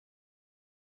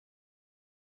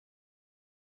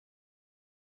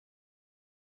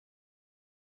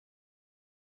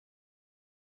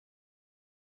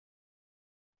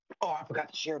Oh, I forgot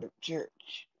to share the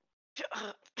church.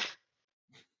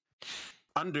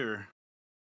 Under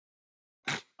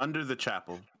the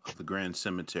chapel of the Grand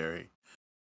Cemetery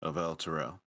of El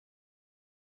Terrell,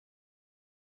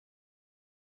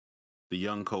 the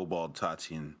young kobold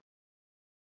Tatian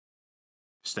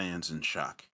stands in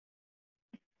shock.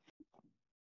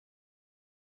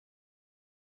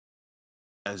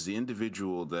 As the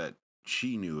individual that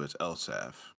she knew as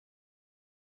Elsaf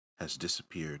has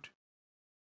disappeared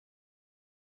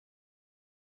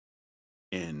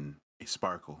in a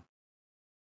sparkle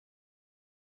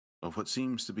of what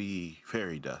seems to be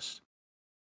fairy dust.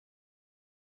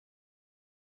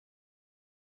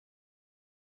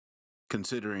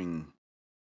 Considering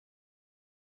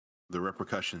the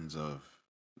repercussions of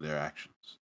their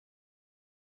actions.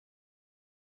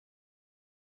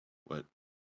 What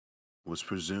was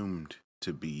presumed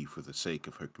to be for the sake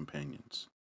of her companions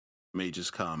may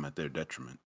just come at their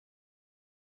detriment.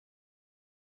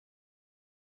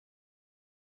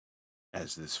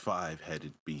 As this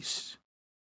 5-headed beast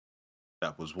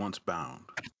that was once bound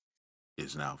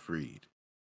is now freed.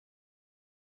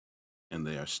 And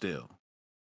they are still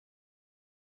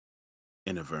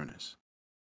in Avernus.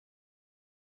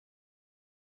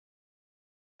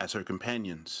 As her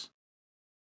companions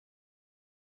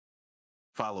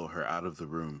follow her out of the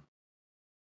room,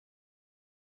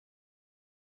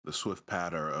 the swift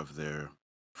patter of their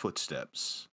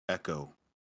footsteps echo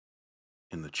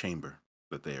in the chamber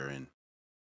that they are in.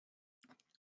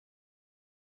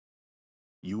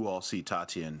 You all see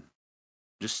Tatian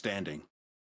just standing,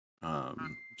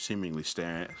 seemingly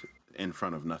staring in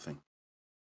front of nothing.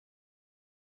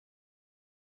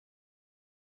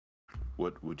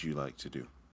 What would you like to do?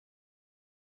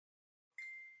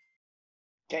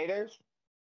 Taters?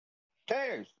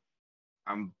 Taters!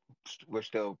 We're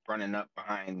still running up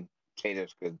behind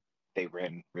Taters because they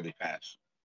ran really fast.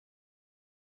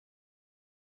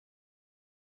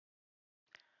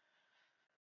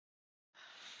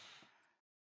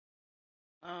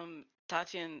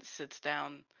 Tatian sits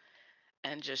down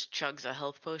and just chugs a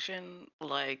health potion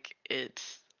like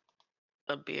it's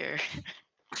a beer.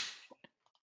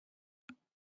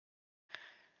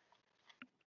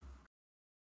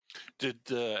 Did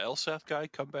the Elsaf guy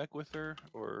come back with her,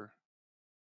 or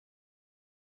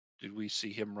did we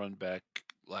see him run back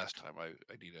last time? I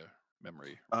need a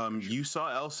memory. You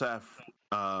saw Elsaf.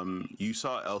 You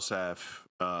saw Elsaf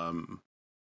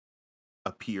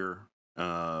appear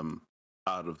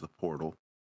out of the portal,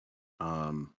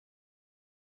 and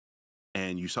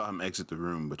you saw him exit the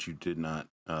room, but you did not.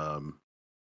 But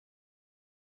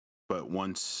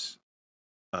once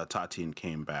Tatian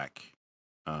came back,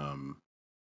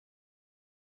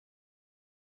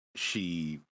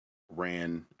 she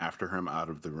ran after him out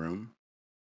of the room,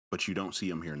 but you don't see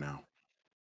him here now.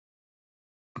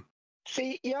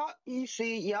 Y'all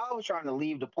was trying to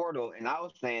leave the portal, and I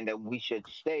was saying that we should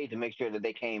stay to make sure that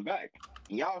they came back.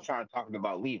 Y'all was trying to talk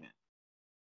about leaving.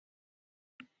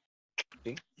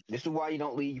 See, this is why you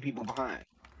don't leave people behind.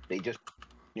 They just,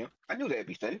 I knew they'd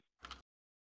be safe.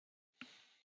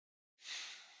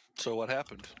 So what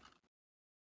happened?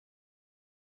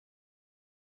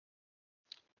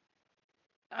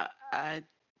 I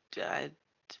did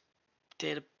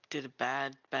a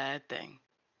bad thing.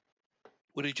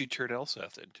 What did you turn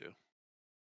Elsaf into?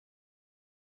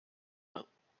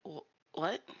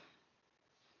 What?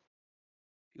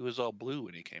 He was all blue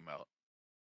when he came out.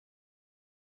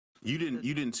 You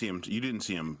didn't see him. You didn't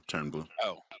see him turn blue.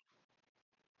 Oh.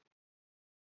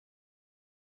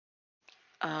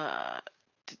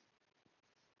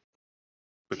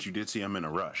 But you did see him in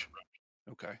a rush.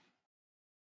 Okay.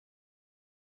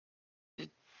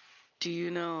 Do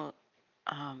you know,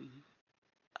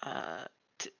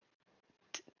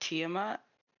 Tiamat?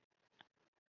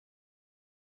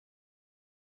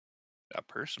 Not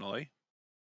personally.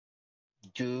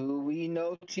 Do we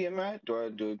know Tiamat?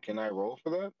 Can I roll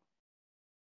for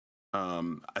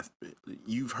that?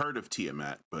 You've heard of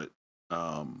Tiamat, but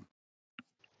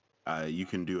you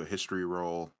can do a history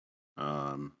roll,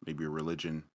 maybe a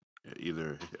religion,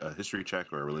 either a history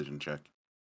check or a religion check.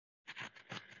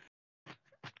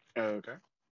 Okay.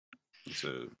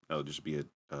 So that'll just be a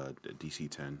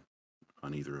DC 10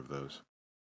 on either of those.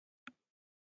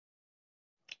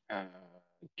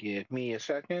 Give me a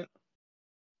second.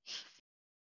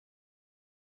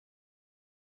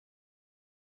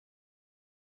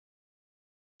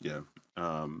 Yeah.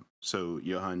 So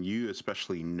Johan, you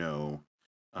especially know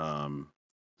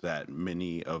that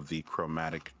many of the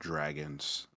chromatic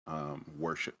dragons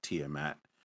worship Tiamat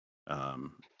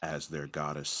as their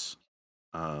goddess.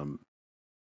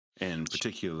 And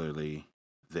particularly,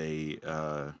 they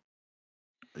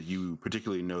You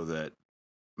particularly know that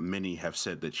many have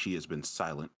said that she has been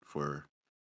silent for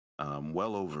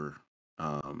well over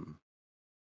um,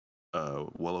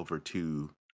 well over 2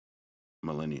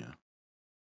 millennia.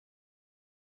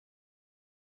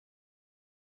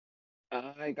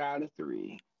 I got a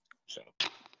 3. So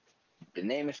the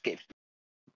name escapes me.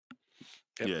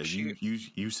 Yep, Yeah,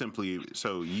 you simply,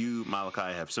 so you,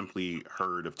 Malachi, have simply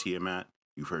heard of Tiamat.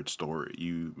 You've heard story.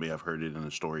 You may have heard it in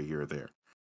a story here or there.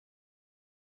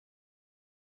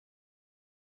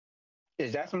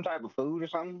 Is that some type of food or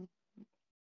something?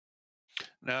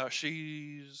 No,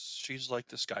 she's like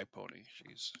the sky pony.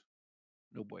 She's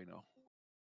no bueno.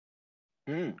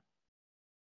 Hmm.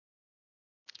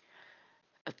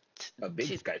 Uh, A big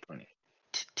Ti- sky pony.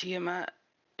 Tiamat,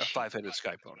 A 5-headed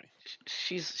sky pony.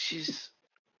 she's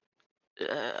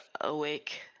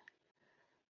awake.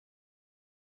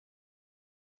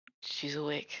 She's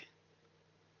awake.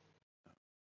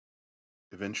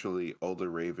 Eventually, older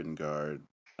Ravengard,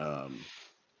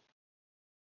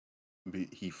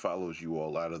 he follows you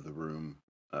all out of the room.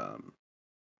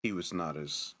 He was not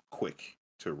as quick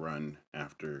to run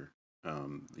after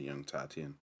the young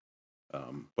Tatian,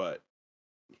 but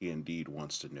he indeed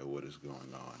wants to know what is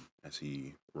going on as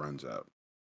he runs out.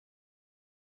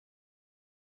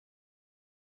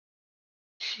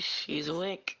 She's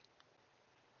awake.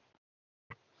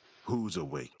 Who's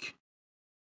awake?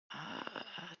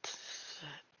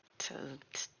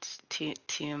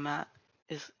 Tiamat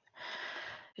is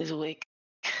awake.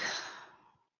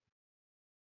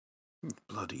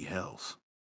 Bloody hells.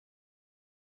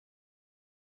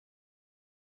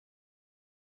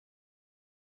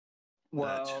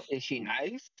 Well, is she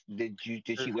nice? Did she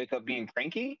wake up being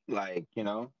cranky? Like,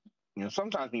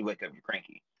 sometimes when you wake up you're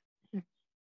cranky.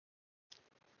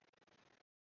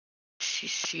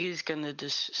 She's gonna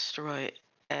destroy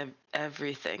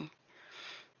everything.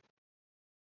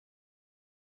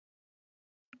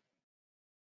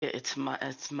 It's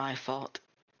my fault.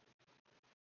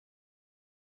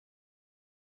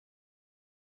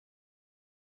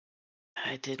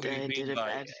 I did a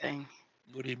bad thing.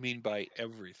 What do you mean by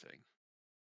everything?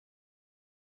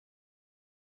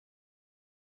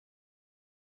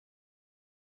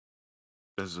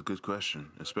 That's a good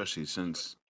question, especially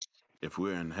since if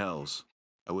we're in hells,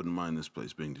 I wouldn't mind this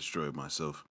place being destroyed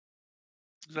myself.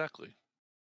 Exactly.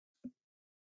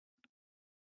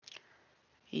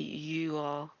 You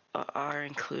all are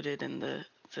included in the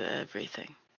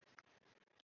everything.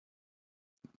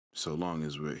 So long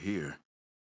as we're here.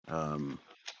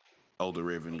 Older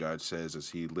Raven God says as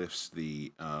he lifts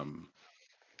the helm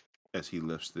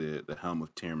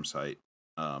of Termsite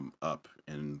up,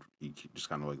 and he just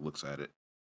kind of like looks at it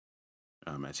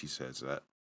as he says that.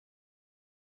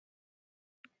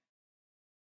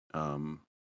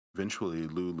 Eventually,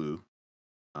 Lulu,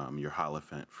 your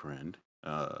Holophant friend,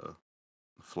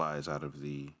 flies out of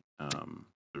the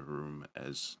room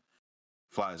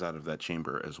flies out of that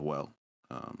chamber as well,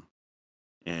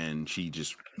 and she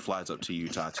just flies up to you,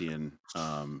 Tatian,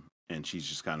 and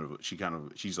she's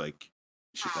like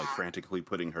frantically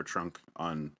putting her trunk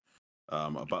on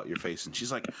about your face, and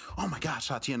she's like, "Oh my gosh,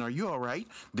 Tatian, are you all right?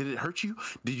 Did it hurt you?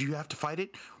 Did you have to fight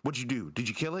it? What'd you do? Did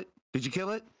you kill it? Did you kill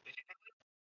it?"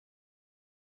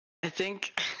 I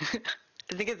think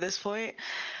I think at this point,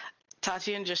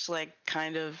 Tatian just like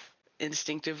kind of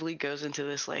instinctively goes into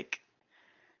this like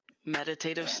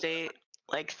meditative state.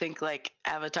 Like think like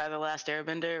Avatar: The Last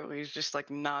Airbender, where he's just like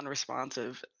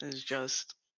non-responsive, is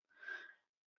just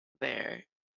there.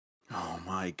 Oh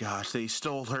my gosh, they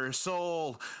stole her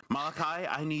soul. Malachi,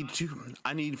 I need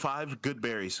 5 good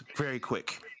berries. Very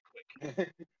quick.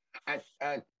 I,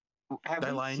 have That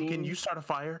we lion, seen? can you start a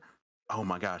fire? Oh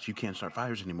my gosh, you can't start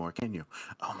fires anymore, can you?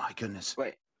 Oh my goodness.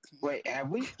 Wait. Have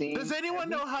we seen? Does anyone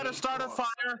know how to start a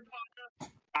fire?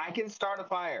 I can start a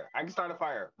fire.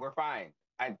 We're fine.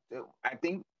 I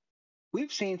think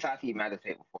we've seen Tati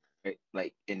meditate before, right?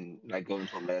 Like go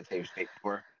into a meditative state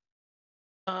before.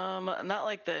 Not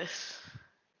like this.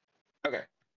 Okay.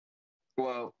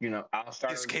 Well, I'll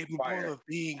start Is a capable fire. of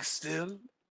being still.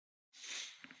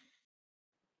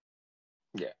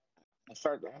 Yeah. I'll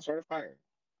start a fire.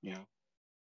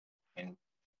 And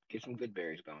get some good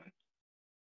berries going.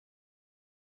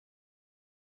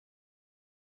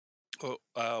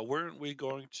 Oh, weren't we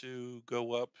going to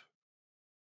go up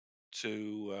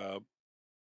to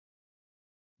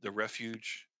the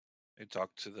refuge and talk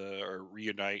to or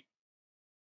reunite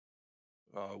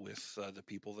with the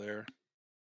people there?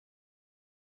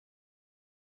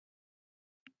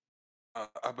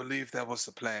 I believe that was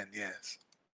the plan. Yes.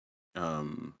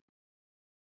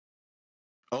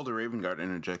 Elder Ravengard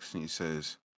interjects and he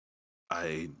says,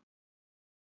 I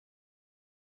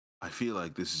I feel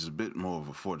like this is a bit more of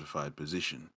a fortified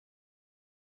position.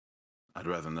 I'd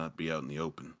rather not be out in the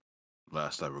open.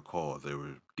 Last I recall, there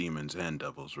were demons and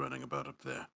devils running about up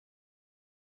there.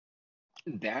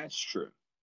 That's true.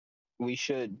 We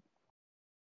should.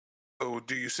 So,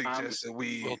 do you suggest that well,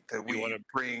 we you wanna-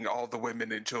 bring all the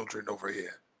women and children over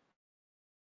here?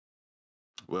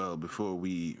 Well, before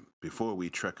we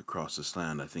trek across this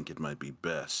land, I think it might be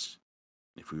best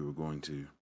if we were going to,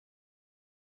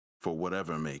 for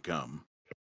whatever may come.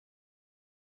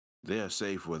 They are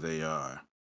safe where they are.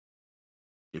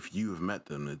 If you have met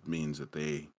them, it means that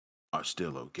they are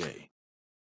still okay.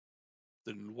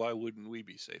 Then why wouldn't we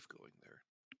be safe going there?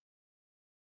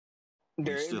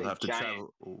 There We is still a have to giant.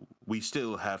 travel. We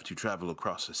still have to travel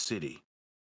across a city.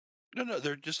 No,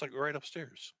 they're just like right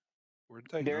upstairs. We're in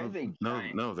Titan. There is a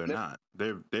giant. No, they're Let- not.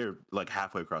 They're like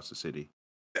halfway across the city.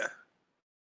 Yeah.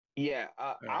 Yeah. I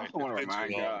All right, also want to Vince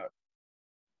remind will-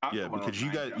 y'all. Yeah, because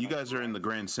you guys are in the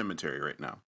Grand Cemetery right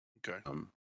now. Okay.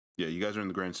 Yeah, you guys are in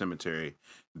the Grand Cemetery.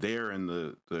 They're in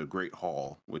the Great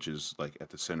Hall, which is like at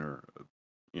the center,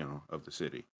 of the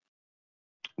city.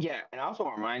 Yeah, and I also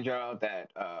want to remind y'all that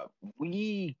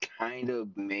we kind of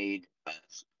made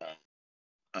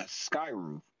a sky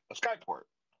roof, a skyport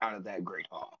out of that Great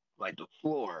Hall. Like the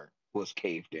floor was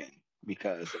caved in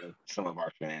because of some of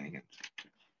our shenanigans.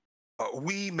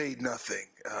 We made nothing.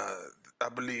 I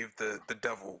believe the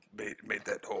devil made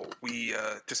that hole. We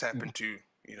just happened to,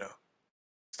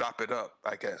 stop it up,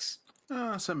 I guess.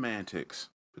 Semantics.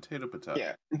 Potato.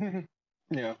 Yeah.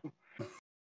 Yeah.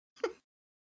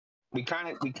 We kind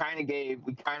of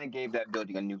gave that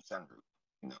building a new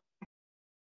sunroof.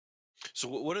 So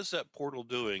what is that portal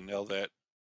doing now that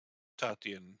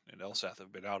Tati and Elsath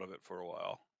have been out of it for a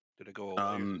while? Did it go away?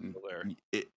 Or is it still there?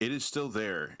 It is still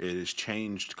there. It has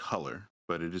changed color,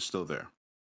 but it is still there.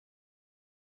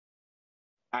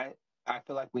 I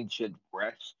feel like we should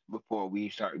rest before we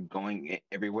start going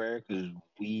everywhere because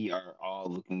we are all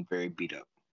looking very beat up.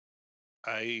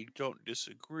 I don't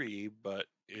disagree, but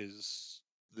is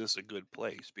this a good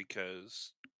place?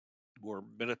 Because more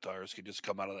Minotaurs can just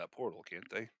come out of that portal, can't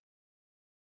they?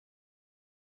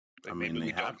 Like I mean, maybe they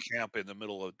we don't have- camp in the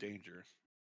middle of danger.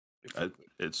 If we could.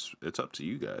 It's up to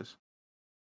you guys.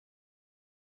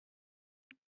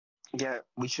 Yeah,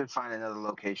 we should find another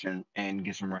location and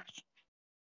get some rest.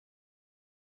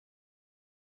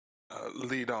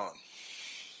 Lead on.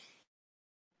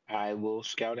 I will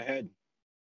scout ahead.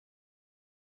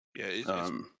 Yeah,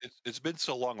 Um, it's been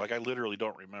so long. Like I literally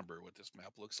don't remember what this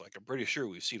map looks like. I'm pretty sure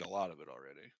we've seen a lot of it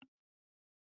already.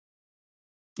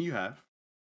 You have.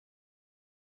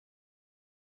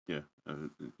 Yeah,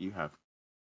 you have.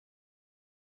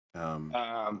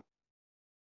 I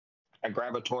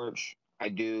grab a torch. I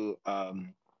do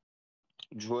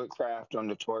druid craft on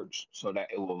the torch so that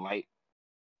it will light,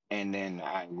 and then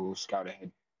I will scout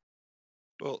ahead.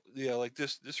 Well, yeah, like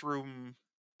this room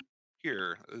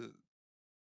here. I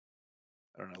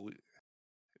don't know.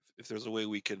 If there's a way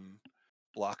we can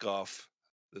block off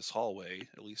this hallway,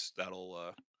 at least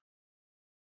that'll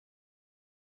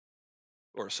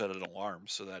or set an alarm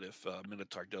so that if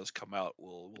Minotaur does come out,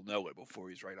 we'll know it before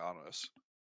he's right on us.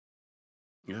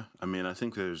 Yeah, I mean, I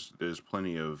think there's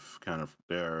plenty of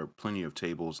there are plenty of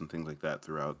tables and things like that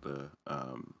throughout the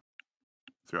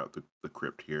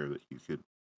crypt here that you could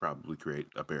probably create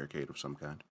a barricade of some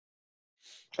kind.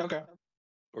 Okay.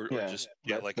 Or Yeah, just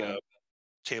that's like the- a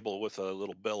table with a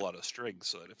little bell on a string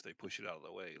so that if they push it out of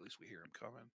the way, at least we hear him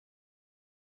coming.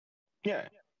 Yeah.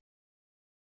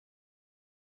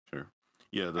 Sure.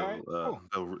 Yeah, they'll Alright,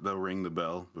 cool. they'll ring the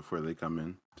bell before they come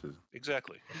in.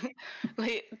 Exactly.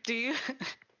 Wait, do you,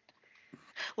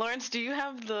 Lawrence? Do you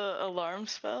have the alarm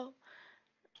spell?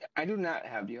 I do not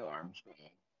have the alarm spell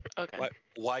Okay.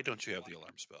 Why don't you have the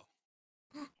alarm spell?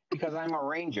 because I'm a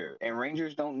ranger, and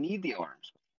rangers don't need the alarm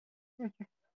spell.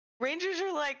 Rangers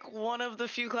are like one of the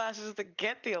few classes that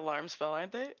get the alarm spell,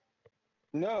 aren't they?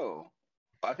 No,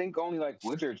 I think only like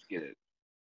wizards get it.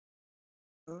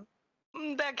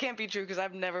 That can't be true because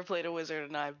I've never played a wizard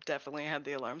and I've definitely had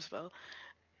the alarm spell.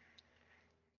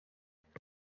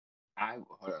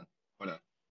 Hold on.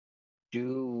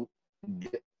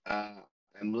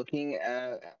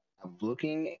 I'm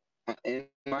looking in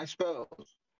my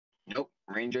spells. Nope,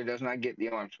 ranger does not get the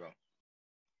alarm spell.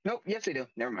 Nope, yes they do.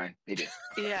 Never mind, they do.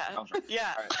 Yeah, I was right.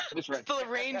 yeah. All right, I was right. It's the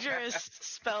rangerest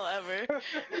spell ever.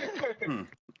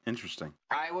 Interesting.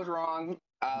 I was wrong.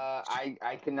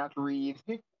 I cannot read.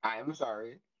 I am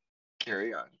sorry.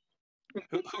 Carry on.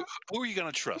 Who are you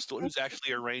going to trust? The one who's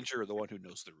actually a ranger or the one who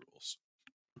knows the rules?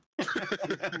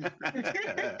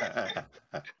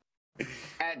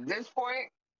 At this point,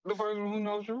 the person who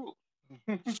knows the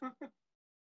rules.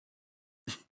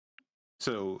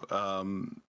 So,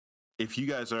 if you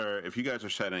guys are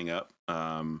setting up,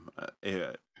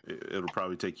 it'll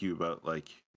probably take you about like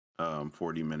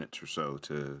 40 minutes or so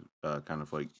to kind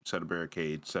of like set a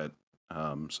barricade, set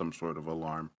some sort of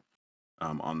alarm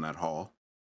on that hall.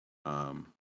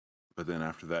 But then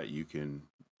after that, you can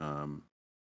go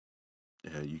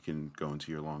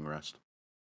into your long rest.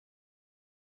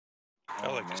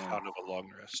 I like the man. sound of a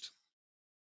long rest.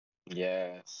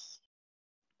 Yes.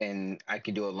 And I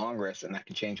can do a long rest and I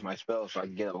can change my spell so I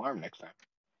can get an alarm next time.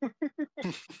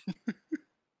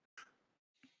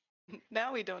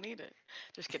 Now we don't need it.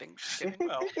 Just kidding. Just kidding.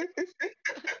 Well,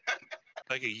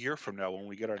 like a year from now, when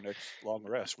we get our next long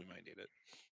rest, we might need it.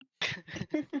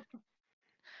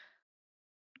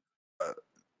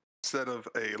 Instead of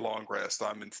a long rest,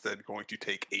 I'm instead going to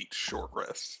take 8 short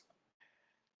rests.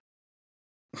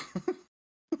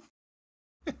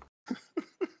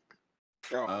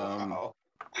 Oh, wow.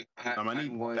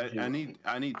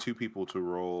 I need 2 people to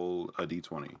roll a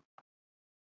d20.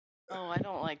 Oh, I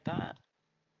don't like that.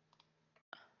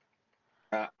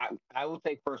 I will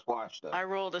take first watch though. I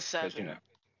rolled a 'cause, 7. you know.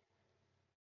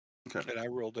 Okay. And I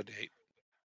rolled an 8.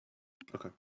 Okay.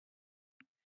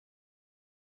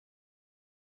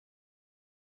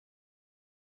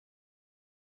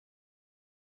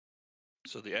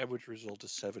 So the average result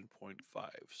is 7.5.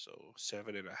 So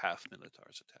 7.5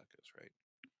 Minotaurs attack us, right?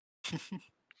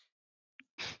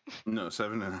 No,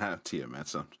 7.5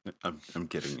 Tiamats. I'm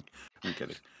kidding. I'm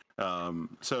kidding.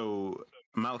 So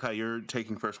Malachi, you're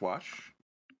taking first watch.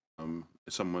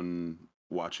 Is someone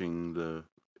watching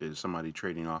is somebody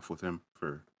trading off with him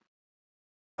for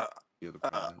the other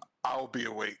planet? I'll be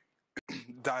awake.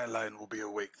 Dialine will be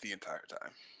awake the entire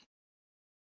time.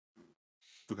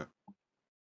 Okay.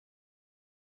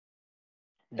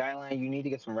 Dylan, you need to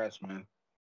get some rest, man.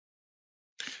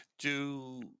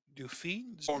 Do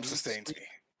fiends Form need sustains sleep?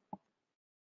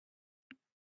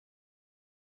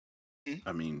 me.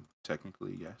 I mean,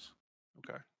 technically, yes.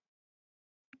 Okay.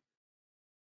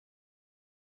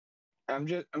 I'm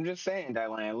just saying,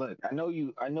 Dylan. Look, I know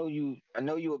you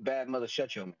a bad mother.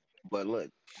 Shut your mouth. But look,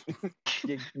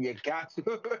 you got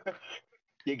to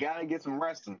you gotta get some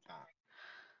rest sometime.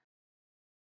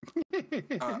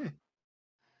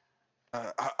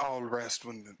 I'll rest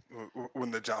when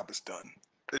the job is done.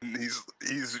 And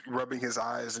he's rubbing his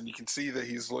eyes, and you can see that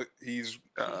he's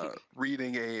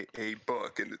reading a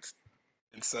book, and it's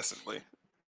incessantly.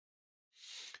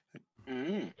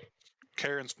 Mm-hmm.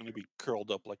 Karen's going to be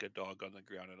curled up like a dog on the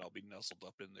ground, and I'll be nuzzled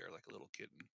up in there like a little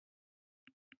kitten.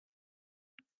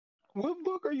 What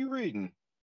book are you reading?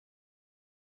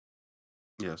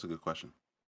 Yeah, that's a good question.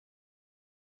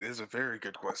 It is a very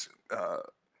good question.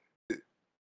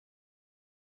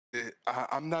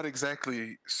 I'm not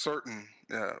exactly certain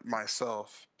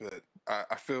myself, but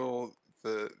I feel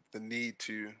the need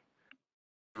to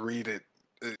read it.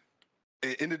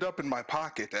 It ended up in my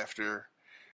pocket after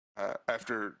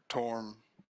Torm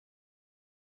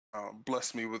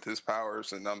blessed me with his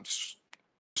powers, and I'm just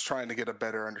trying to get a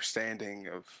better understanding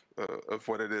of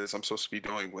what it is I'm supposed to be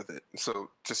doing with it.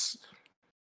 So just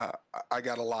I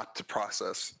got a lot to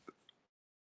process.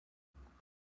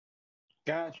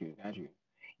 Got you.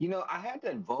 You know, I had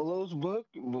that Volos book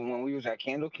when we was at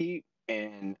Candlekeep,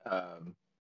 and I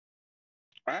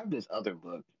have this other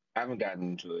book. I haven't gotten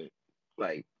into it,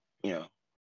 like, you know,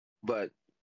 but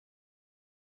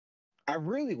I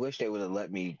really wish they would have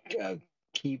let me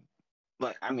keep.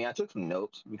 Like, I mean, I took some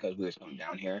notes because we was coming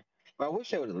down here, but I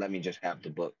wish they would have let me just have the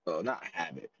book. Well, not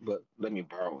have it, but let me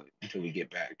borrow it until we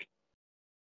get back.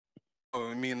 Oh,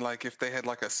 I mean, like if they had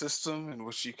like a system in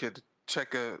which you could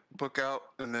check a book out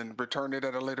and then return it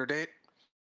at a later date.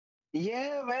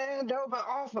 Yeah, man, that would be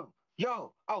awesome.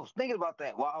 Yo, I was thinking about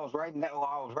that while I was writing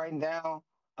down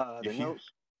the If you-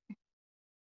 notes.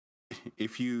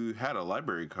 If you had a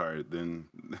library card, then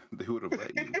they would have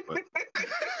let you.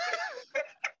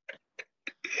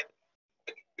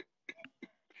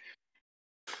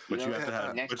 But you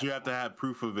have to have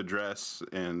proof of address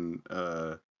and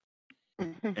an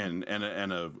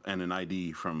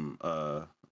ID from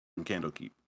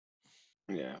Candlekeep.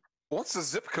 Yeah. What's the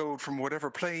zip code from whatever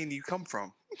plane you come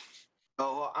from?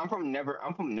 Oh, well, I'm from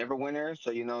Neverwinter,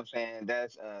 so you know what I'm saying.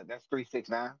 That's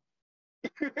 369.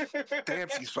 Damn,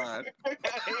 she's fine.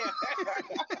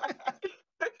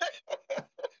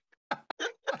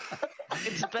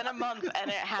 It's been a month and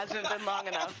it hasn't been long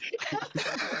enough.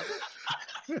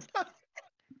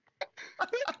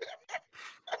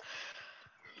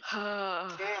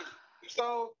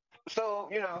 So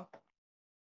you know,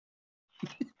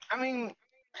 I mean,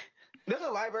 there's a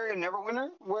library in Neverwinter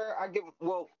where I get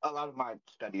a lot of my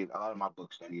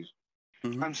book studies.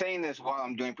 Mhm. I'm saying this while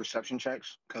I'm doing perception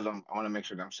checks because I want to make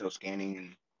sure that I'm still scanning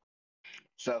and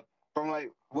stuff. From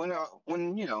like when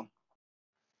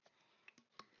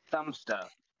some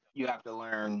stuff you have to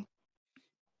learn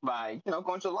by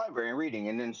going to the library and reading,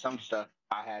 and then some stuff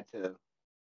I had to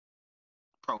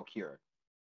procure.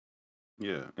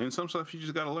 Yeah, and some stuff you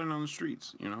just got to learn on the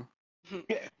streets. Yeah,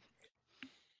 yeah.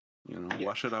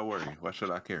 Why should I worry? Why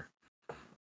should I care?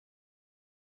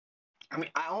 I mean,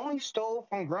 I only stole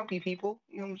from grumpy people.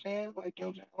 You know what I'm saying? Like, you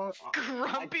know what I'm saying?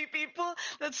 Grumpy people?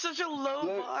 That's such a low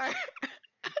Look, bar.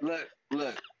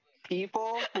 look.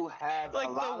 People who have a Like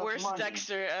the lot of worst money.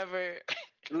 Dexter ever.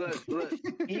 Look.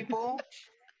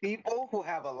 People who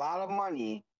have a lot of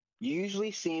money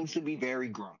usually seems to be very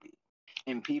grumpy,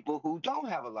 and people who don't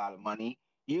have a lot of money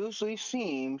usually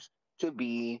seems to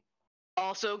be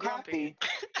Also grumpy.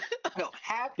 happy. No,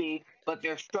 happy, but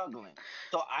they're struggling.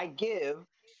 So I give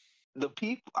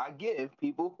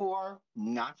people who are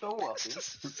not so wealthy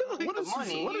What the is this?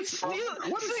 money. What is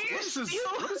steal- what is so you what is this?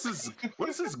 steal- What is this? What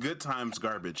is this good times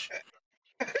garbage?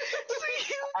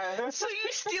 So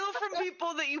you steal from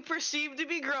people that you perceive to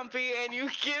be grumpy and you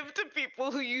give to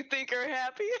people who you think are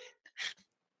happy?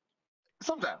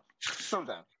 Sometimes,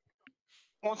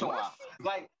 once in a while,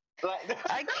 like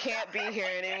I can't be here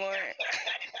anymore.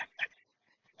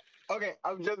 Okay,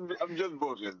 I'm just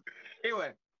bullshitting.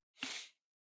 Anyway,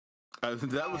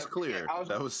 That was clear. I was-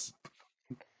 That was.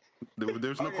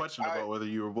 There's no Okay, question about whether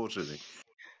you were bullshitting.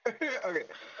 okay.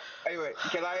 Anyway,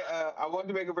 can I want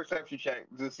to make a perception check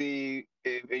to see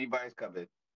if anybody's coming.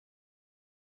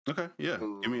 Okay, yeah.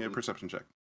 Give me a perception check.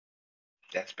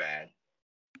 That's bad.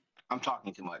 I'm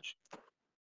talking too much.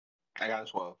 I got a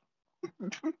 12.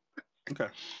 Okay.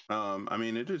 I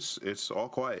mean, it's all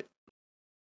quiet.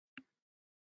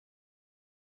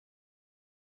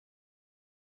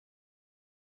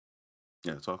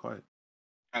 Yeah, it's all quiet.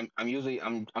 I'm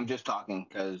just talking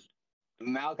because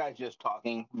Malachi's just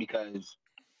talking because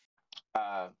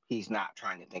he's not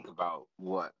trying to think about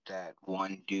what that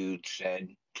one dude said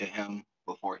to him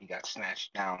before he got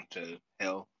snatched down to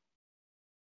hell.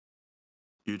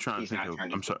 You're trying He's to think not of.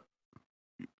 trying to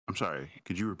I'm sorry.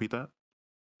 Could you repeat that?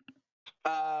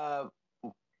 Uh,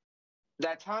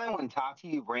 that time when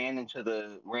Tati ran into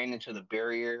the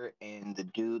barrier and the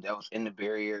dude that was in the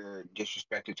barrier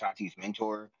disrespected Tati's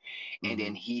mentor, and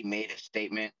then he made a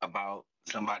statement about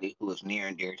somebody who was near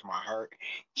and dear to my heart.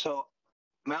 So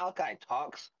Malachi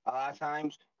talks a lot of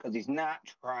times because he's not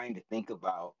trying to think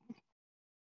about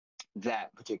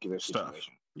that particular Stuff.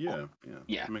 situation. Yeah.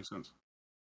 Yeah. That makes sense.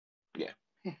 Yeah.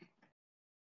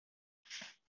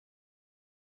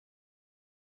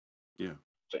 Yeah.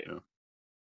 So, Yeah.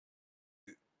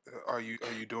 Are you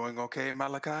doing okay,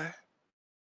 Malachi?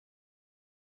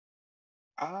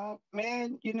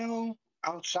 Man,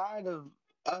 outside of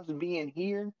us being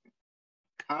here,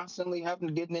 constantly having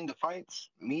to get into fights,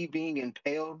 me being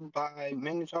impaled by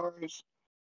minotaurs,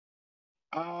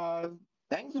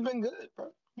 things have been good,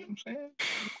 bro. You know what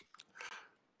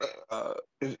I'm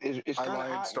saying? It's kind of Eyelion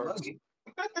hot and starts. muggy.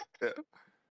 Yeah,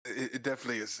 it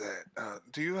definitely is that.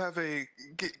 Do you have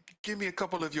give me a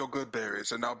couple of your good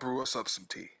berries, and I'll brew us up some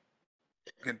tea.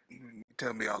 You can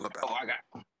tell me all about. I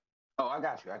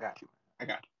got you.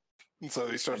 And so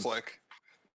he starts like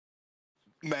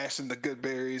mashing the good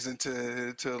berries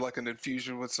into like an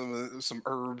infusion with some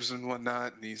herbs and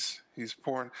whatnot, and he's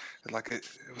pouring. And like it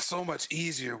was so much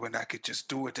easier when I could just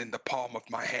do it in the palm of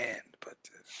my hand, but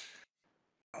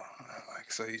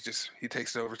like so he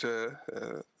takes it over to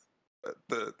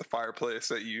the fireplace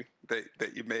that you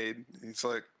made. He's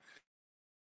like,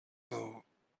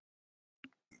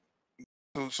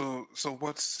 so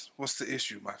what's the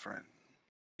issue, my friend?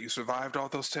 You survived all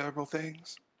those terrible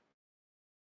things?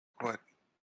 What?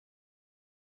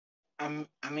 I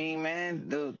mean, man,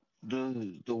 the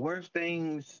worst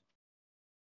things,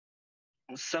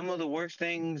 some of the worst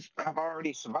things I've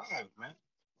already survived, man.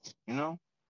 You know,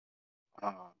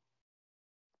 uh,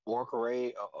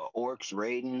 orcs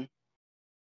raiding.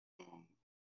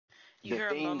 You The hear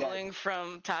a thing that mumbling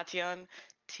from Tatian.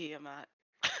 Tiamat.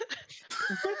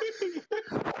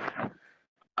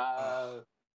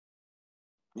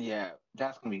 yeah,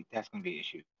 that's gonna be an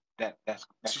issue. That's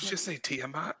Did you just say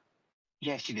Tiamat?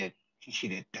 Yeah, she did. She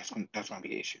did. That's gonna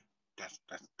be an issue. That's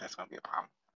gonna be a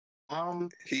problem.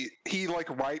 He like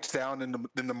writes down in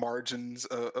the margins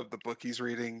of the book he's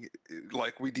reading,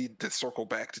 like we need to circle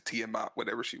back to Tiamat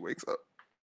whenever she wakes up.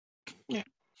 Yeah.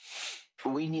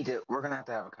 We're gonna have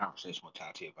to have a conversation with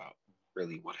Tati about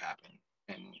really what happened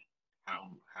and how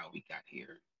we got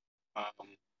here. I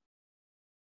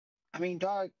mean,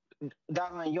 dog,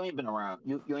 Donald, you ain't been around.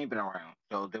 You ain't been around.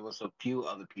 So there was a few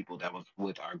other people that was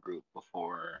with our group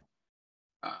before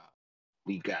uh,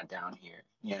 we got down here.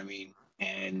 You know what I mean?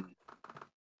 And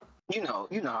you know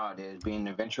how it is being an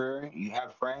adventurer. You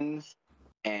have friends,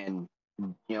 and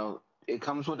it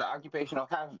comes with the occupational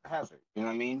hazard. You know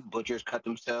what I mean? Butchers cut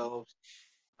themselves,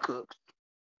 cooks,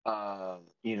 uh,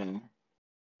 you know,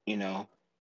 you know,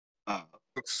 uh,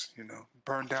 Cooks,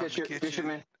 burn down the kitchen.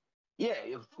 fishermen. Yeah,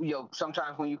 if,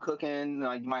 sometimes when you cooking,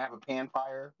 you might have a pan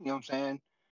fire. You know what I'm saying?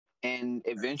 And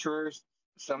adventurers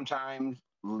sometimes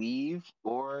leave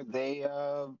or they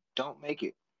don't make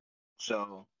it.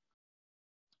 So,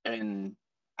 and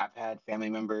I've had family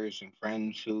members and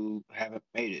friends who haven't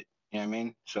made it. You know what I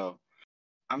mean? So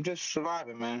I'm just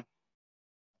surviving, man.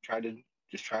 Try to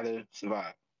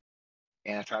survive,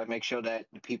 and I try to make sure that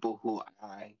the people who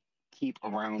I keep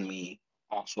around me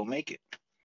also make it.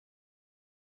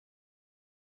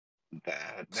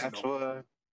 That's Noble. what.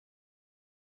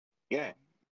 Yeah.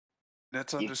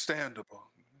 That's Yeah. understandable.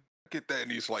 Get that,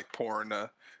 and he's like pouring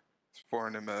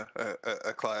him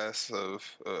a glass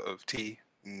of tea,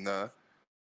 and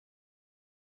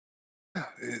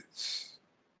it's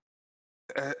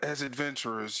as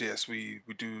adventurers, yes, we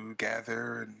do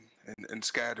gather and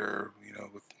scatter,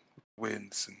 with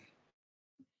winds, and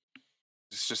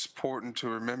it's just important to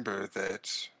remember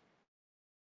that.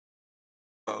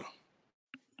 Oh,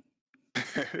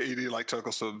 he like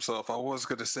chuckles to himself. I was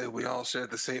gonna say we all share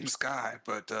the same sky,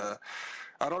 but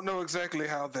I don't know exactly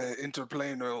how the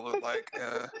interplanar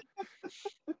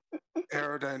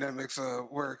aerodynamics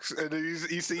works, and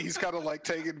he's kind of like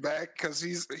taken back because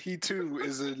he too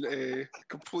is in a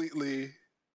completely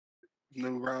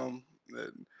new realm.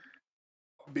 And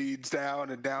means down,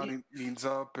 and down means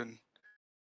up, and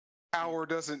power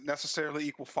doesn't necessarily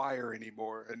equal fire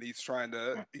anymore. And he's trying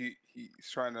to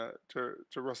to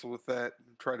wrestle with that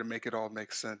and try to make it all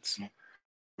make sense.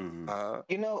 Mhm.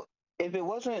 If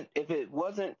it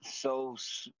wasn't so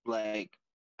like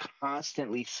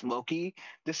constantly smoky,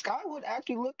 the sky would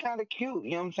actually look kind of cute.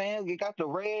 You know what I'm saying? You got the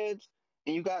reds,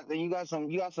 and you got some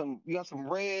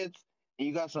reds, and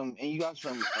you got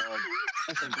some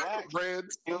blacks.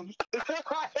 Reds. You know what I'm saying?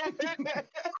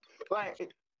 Like,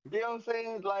 you know what I'm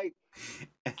saying? Like,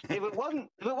 if it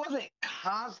wasn't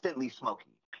constantly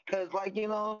smoky, because like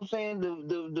what I'm saying,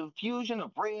 the fusion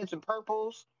of reds and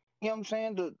purples. You know what I'm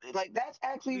saying? That's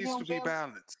actually, Needs to be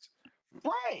balanced.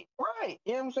 Right.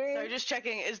 You know what I'm saying? So just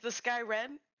checking, is the sky red?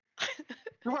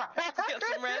 Right. Got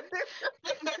some red?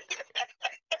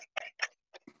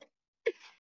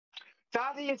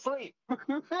 Time to your sleep.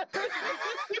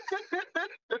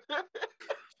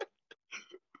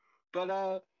 But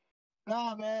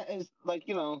nah, man, it's like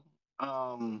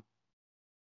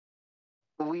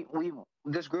we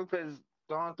this group has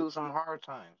gone through some hard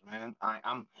times, man.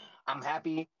 I'm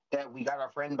happy that we got our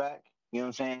friend back. You know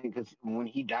what I'm saying? Because when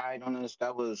he died on us,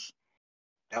 that was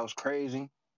crazy.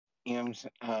 You know what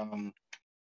I'm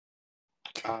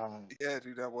saying? Yeah,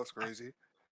 dude, that was crazy.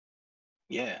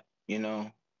 Yeah,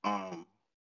 um,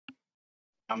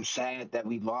 I'm sad that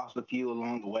we lost a few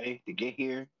along the way to get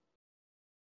here.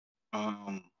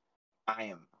 Um, I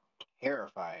am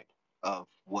terrified of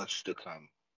what's to come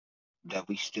that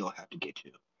we still have to get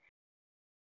to.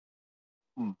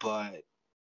 But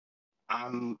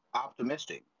I'm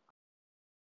optimistic.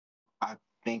 I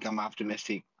think I'm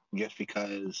optimistic just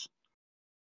because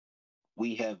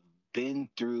we have been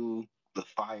through the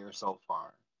fire so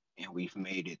far and we've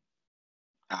made it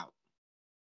out.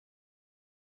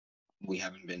 We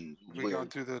haven't been We've we're gone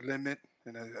through the limit,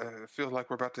 and I feel like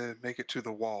we're about to make it to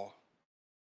the wall.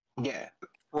 Yeah.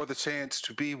 For the chance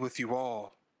to be with you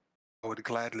all, I would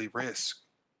gladly risk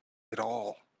it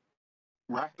all.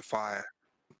 Right. The fire.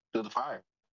 Through the fire.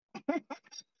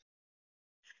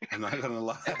 I'm not gonna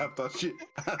lie. I thought you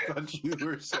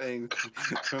were saying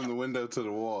from the window to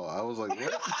the wall. I was like,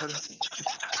 what?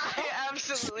 I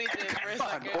absolutely did for a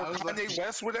second. Or Kanye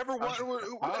West, whatever.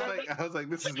 I was like,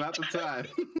 this is not the time.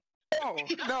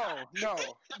 No,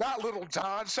 not Little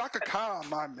John, Shaka Khan,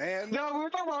 my man. No, we're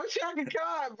talking about Shaka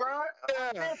Khan, bro.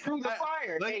 Yeah. Through the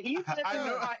fire. Like,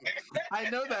 I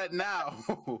know that now,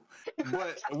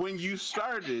 but when you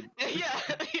started, Yeah.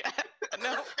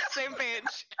 No, same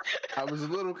page. I was a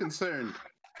little concerned.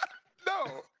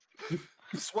 No,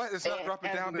 sweat is not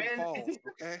dropping down in falls.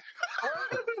 Okay.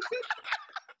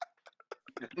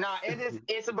 Nah,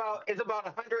 it's about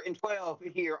 112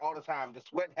 here all the time. The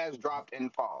sweat has dropped in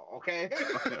fall. Okay.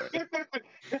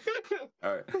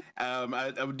 All right.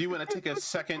 I do want to take a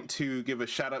second to give a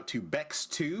shout out to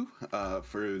Bex2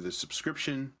 for the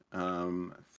subscription.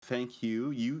 Thank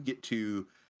you. You get to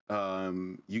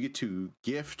you get to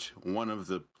gift one of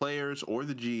the players or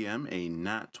the GM a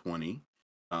nat 20.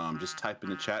 Just type in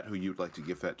the chat who you'd like to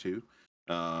gift that to.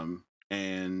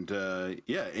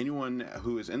 Yeah, anyone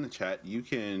who is in the chat, you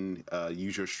can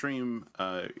use your stream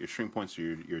points,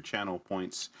 your channel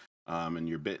points, and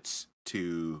your bits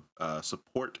to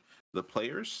support the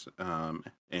players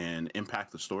and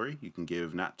impact the story. You can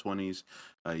give nat 20s,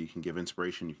 you can give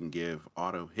inspiration, you can give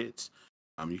auto hits.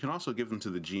 You can also give them to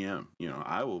the GM. You know,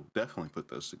 I will definitely put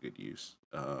those to good use.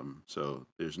 So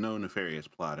there's no nefarious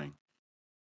plotting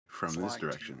from this Flying to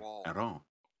direction the wall. at all.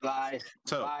 Lies.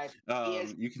 So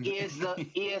Lies. you can. He is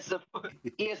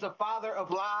the father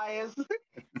of lies.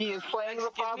 He is playing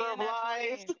the Give me father a of nat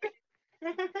lies.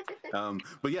 20.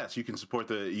 But yes, you can support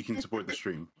the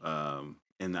stream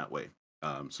in that way.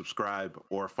 Subscribe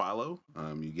or follow.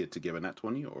 You get to give a nat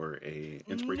 20 or a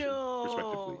inspiration,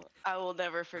 respectively. No, I will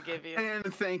never forgive you.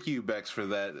 And thank you, Bex, for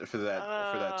that 20.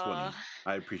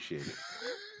 I appreciate it.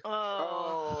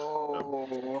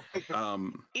 Oh.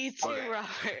 You too, Okay.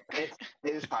 Robert. It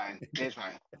is fine. It's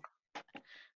fine.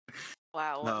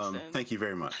 Wow, Winston. Thank you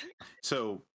very much.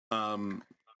 So,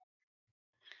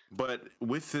 but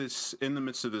with this, in the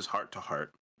midst of this heart to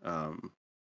heart,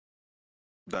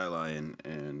 Dalai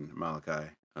and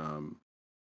Malachi,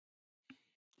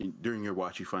 during your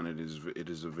watch, you find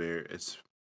it's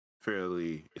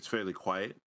fairly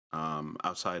quiet,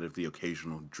 outside of the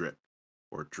occasional drip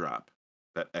or drop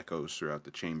that echoes throughout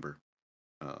the chamber,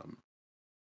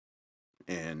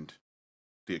 and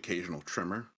the occasional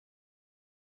tremor,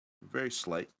 very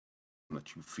slight,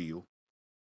 that you feel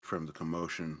from the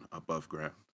commotion above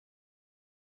ground.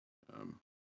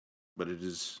 But it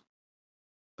is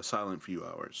a silent few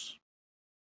hours.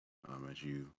 As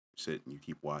you sit and you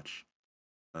keep watch,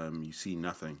 you see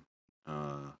nothing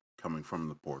coming from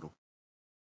the portal,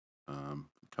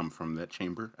 come from that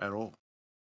chamber at all.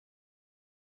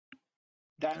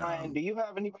 Diane, do you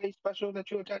have anybody special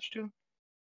that you attach to?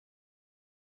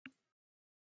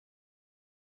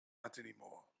 Not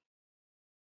anymore.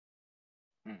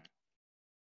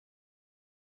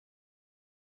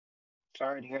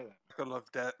 Sorry to hear that. Circle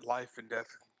of death, life and death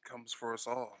comes for us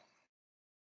all.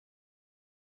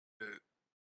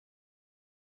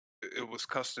 It was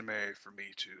customary for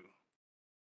me to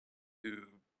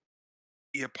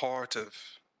be a part of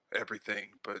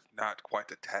everything, but not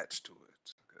quite attached to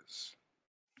it, because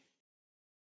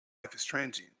life is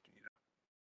transient,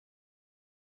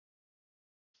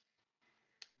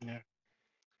 Yeah.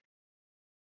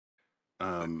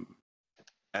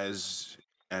 As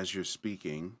you're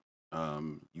speaking,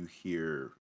 you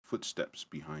hear footsteps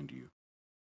behind you.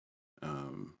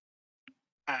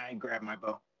 I grab my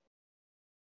bow.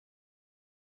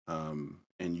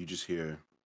 And you just hear,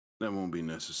 "That won't be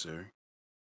necessary."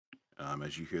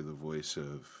 As you hear the voice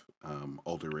of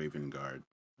Alder Ravengard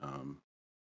come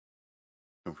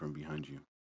from behind you,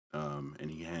 and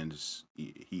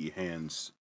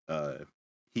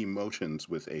he motions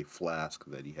with a flask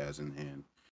that he has in hand,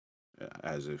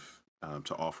 as if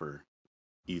to offer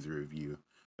either of you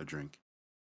a drink.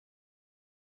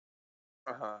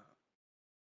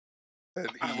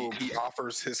 And he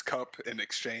offers his cup in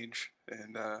exchange,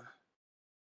 and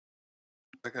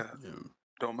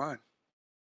don't mind.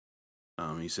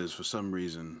 He says, for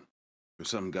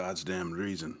some God's damned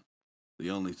reason, the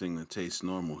only thing that tastes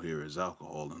normal here is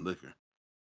alcohol and liquor.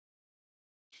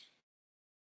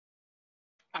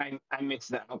 I mix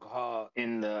the alcohol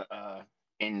in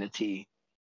the tea.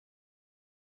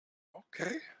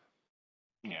 Okay.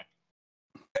 Yeah.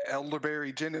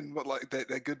 Elderberry gin and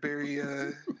that good berry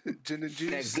gin and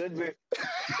juice. That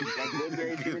good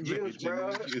berry gin and juice,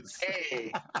 bro.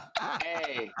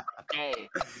 Hey.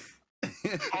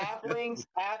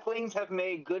 Halflings have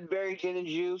made good berry gin and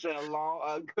juice and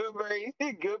good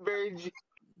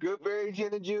berry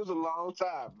gin and juice a long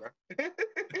time, bro.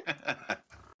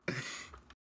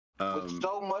 With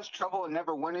so much trouble and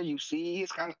never winter, you see,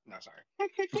 it's kind of no, sorry.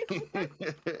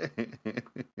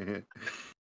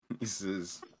 He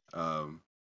says,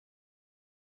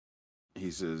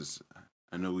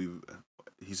 I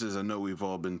know we've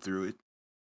all been through it.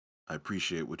 I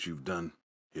appreciate what you've done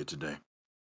here today.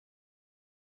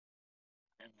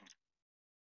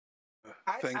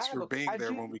 Thanks for being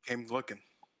there when we came looking.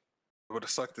 It would have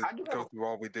sucked to go through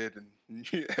all we did and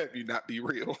have you not be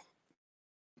real.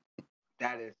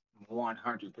 That is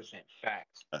 100%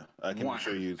 facts. I can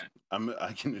assure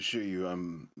you,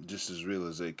 I'm just as real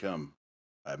as they come.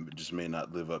 I just may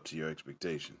not live up to your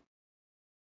expectation.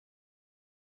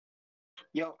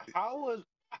 Yo, how was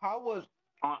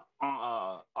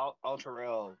Ultra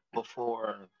Rail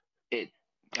before it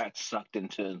got sucked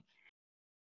into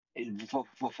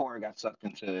before it got sucked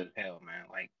into hell, man.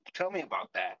 Like, tell me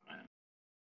about that,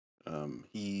 man.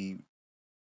 He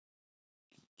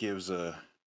gives a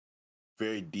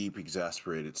very deep,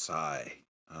 exasperated sigh.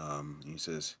 He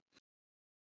says,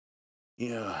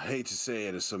 "Yeah, I hate to say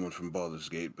it as someone from Baldur's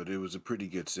Gate, but it was a pretty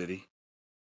good city.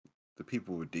 The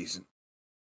people were decent.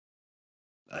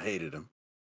 I hated them,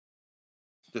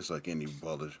 just like any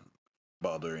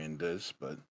Baldurian does,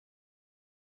 but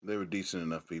they were decent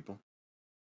enough people.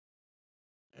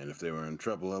 And if they were in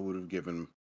trouble, I would have given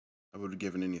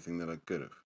anything that I could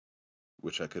have.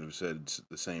 Which I could have said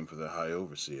the same for the High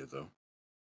Overseer, though.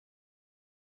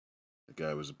 The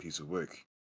guy was a piece of work.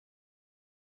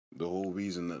 The whole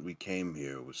reason that we came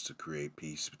here was to create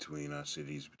peace between our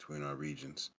cities, between our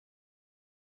regions.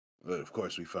 But of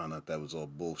course, we found out that was all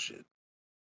bullshit.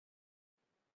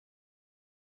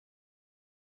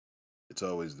 It's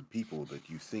always the people that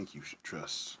you think you should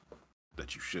trust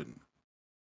that you shouldn't.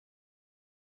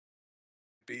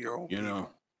 Be your own You people.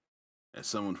 know, as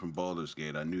someone from Baldur's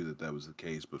Gate, I knew that that was the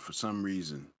case, but for some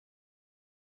reason,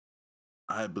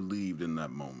 I believed in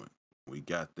that moment. We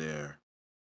got there,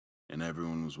 and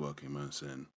everyone was welcoming us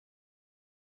in.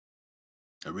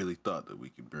 I really thought that we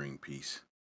could bring peace.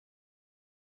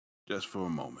 Just for a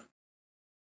moment.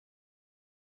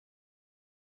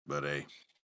 But hey,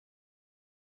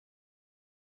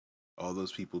 all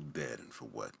those people dead, and for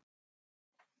what?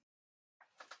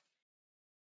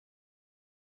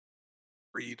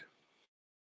 Read.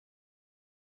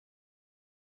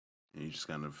 And he just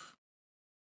kind of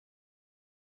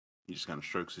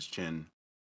strokes his chin.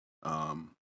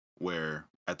 Where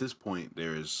at this point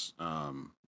is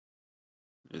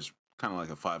kind of like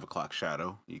a 5 o'clock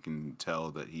shadow. You can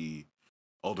tell that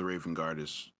Alder Ravengard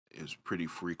is pretty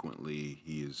frequently,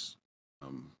 he is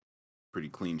pretty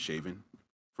clean shaven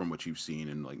from what you've seen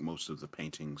in like most of the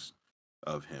paintings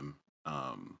of him.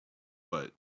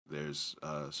 But there's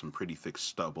some pretty thick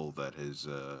stubble that has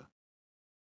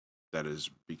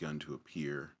begun to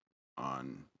appear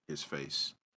on his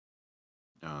face.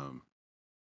 And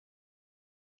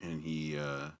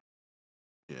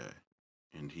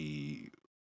he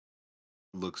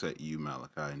looks at you,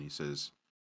 Malachi, and he says,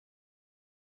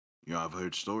 "You know, I've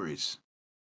heard stories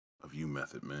of you,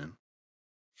 Method Man.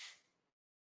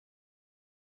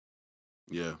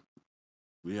 Yeah,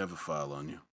 we have a file on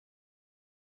you."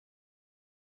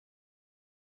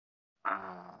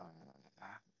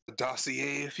 A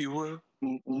dossier, if you will.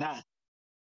 Not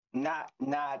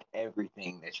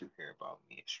everything that you hear about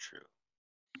me is true.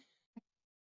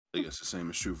 I guess the same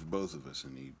is true for both of us.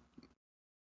 And he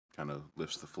kind of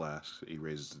lifts the flask. He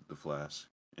raises the flask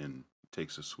and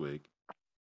takes a swig.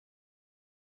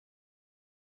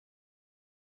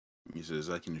 He says,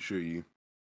 "I can assure you,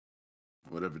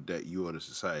 whatever debt you owe to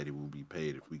society will be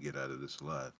paid if we get out of this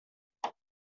alive."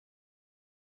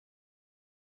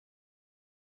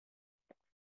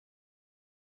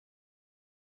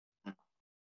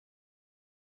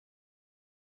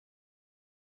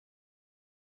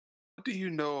 What do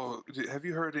you know? Have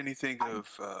you heard anything of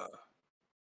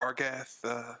Argath?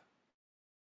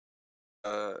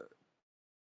 Uh,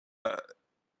 uh,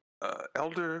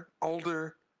 Elder,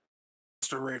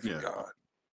 Mr. Raven God.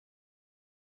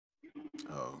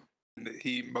 Oh, And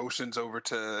he motions over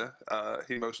to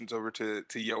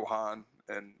Johan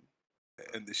and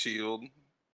the shield.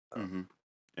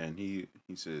 And he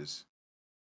says,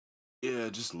 "Yeah,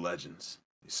 just legends.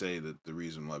 They say that the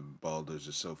reason why Baldur's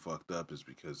is so fucked up is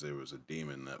because there was a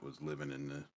demon that was living in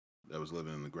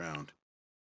the ground.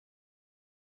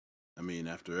 I mean,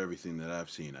 after everything that I've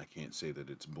seen, I can't say that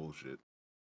it's bullshit."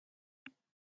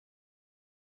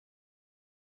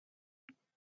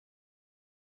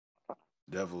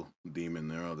 Devil, demon,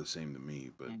 they're all the same to me,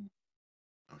 but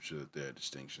I'm sure that there are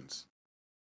distinctions.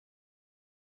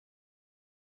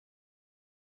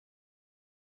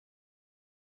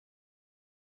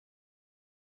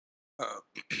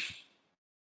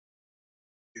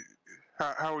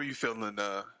 How are you feeling?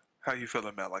 How you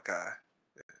feeling, Malachi?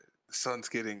 The sun's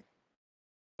getting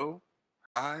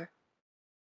high.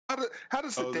 How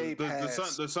does the day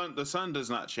pass? The sun does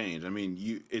not change. I mean,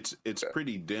 it's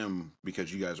pretty dim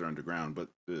because you guys are underground, but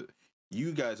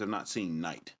you guys have not seen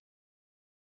night.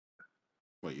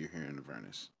 What you're hearing in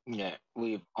Avernus. Yeah,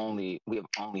 we have only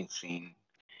seen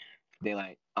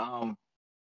daylight.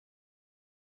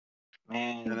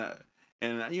 Man.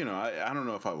 And you know, I don't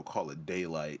know if I would call it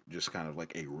daylight, just kind of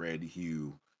like a red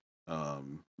hue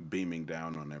beaming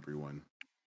down on everyone.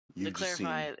 To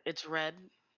clarify, it's red,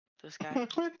 the sky?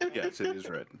 Yes, it is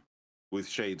red. With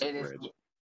shades of red.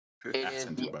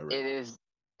 Accented by red.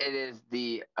 It is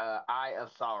the eye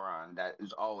of Sauron that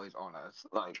is always on us.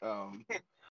 Like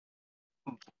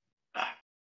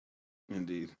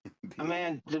Indeed.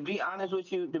 Man, to be honest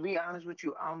with you,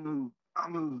 I'm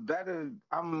better.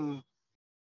 I'm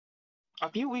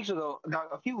a few weeks ago,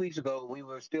 we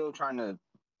were still trying to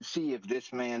see if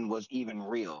this man was even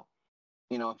real.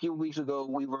 A few weeks ago,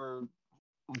 we were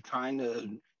trying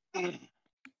to,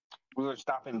 we were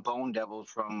stopping Bone Devils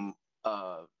from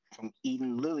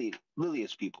eating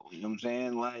Lilius people. You know what I'm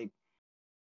saying? Like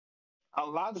a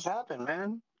lot has happened,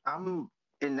 man. And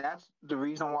that's the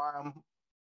reason why I'm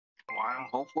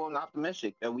hopeful and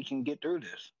optimistic that we can get through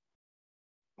this.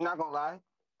 I'm not gonna lie,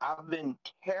 I've been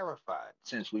terrified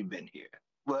since we've been here,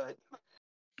 but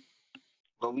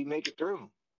we make it through.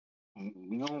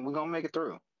 We're gonna make it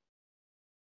through.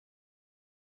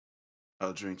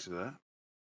 I'll drink to that.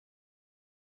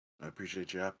 I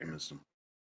appreciate your optimism.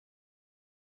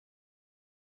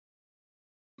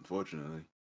 Unfortunately,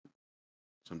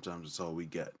 sometimes it's all we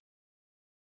get,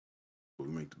 but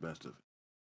we make the best of it.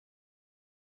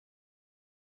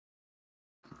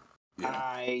 Yeah.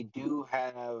 I do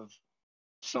have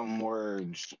some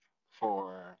words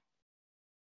for.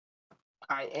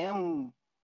 I am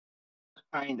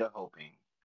kind of hoping.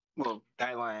 Well,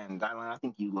 Dylan, I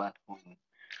think you left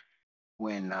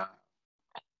when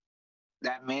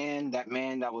that man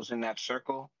that was in that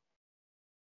circle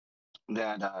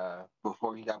that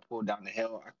before he got pulled down the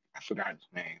hill, I forgot his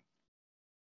name.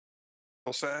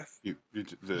 Seth? Yeah.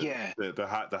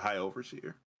 The high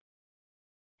overseer,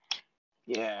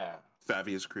 Yeah.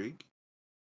 Favius Krieg.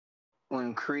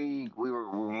 When we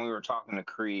were talking to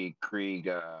Krieg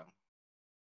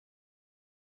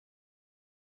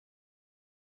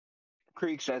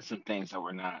said some things that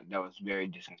was very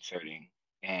disconcerting.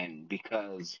 And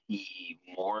because he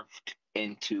morphed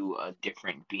into a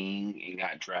different being and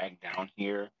got dragged down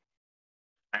here,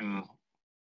 I'm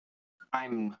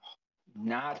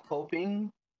not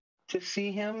hoping to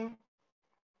see him,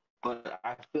 but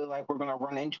I feel like we're gonna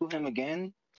run into him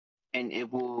again, and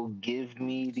it will give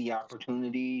me the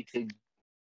opportunity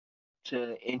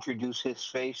to introduce his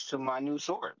face to my new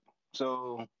sword.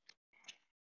 So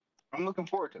I'm looking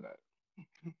forward to that.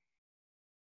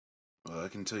 Well, I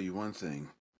can tell you one thing.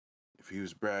 If he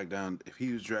was dragged down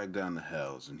the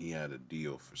hells and he had a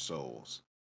deal for souls,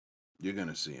 you're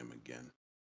gonna see him again.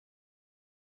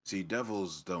 See,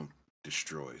 devils don't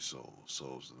destroy souls.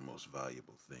 Souls are the most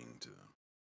valuable thing to them.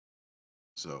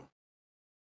 So,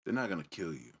 they're not gonna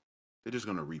kill you. They're just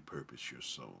gonna repurpose your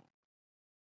soul.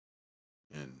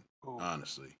 And Ooh.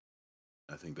 honestly,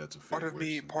 I think that's a Part of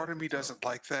me doesn't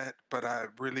like that, but I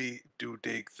really do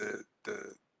dig the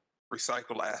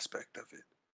recycle aspect of it.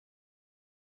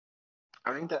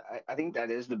 I think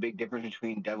that is the big difference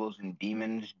between devils and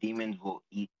demons. Demons will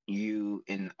eat you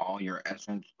in all your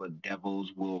essence, but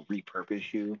devils will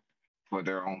repurpose you for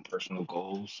their own personal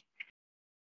goals.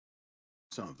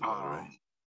 Sounds about right.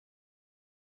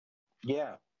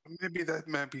 Yeah. Maybe that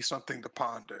might be something to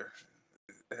ponder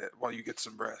while you get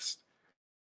some rest.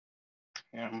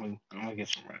 Yeah, I'm gonna get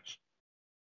some rest.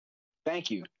 Thank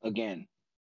you again.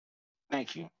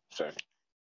 Thank you, sir.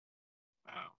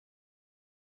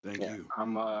 Thank you.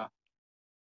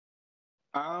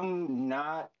 I'm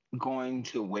not going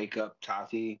to wake up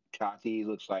Tati. Tati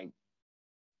looks like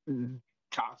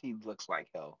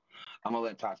hell. I'm gonna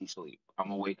let Tati sleep. I'm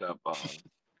gonna wake up.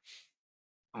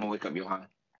 Johan.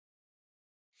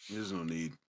 There's no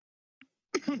need.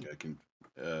 I can.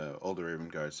 Older Raven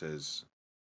Guard says,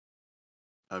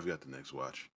 "I've got the next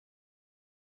watch."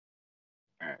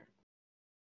 All right.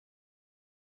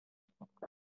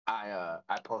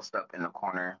 I post up in the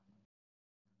corner.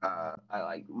 I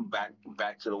like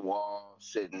back to the wall,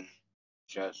 sitting,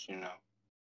 just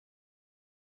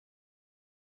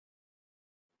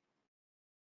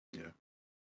Yeah.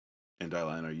 And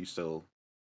Dylan, are you still?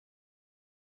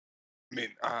 I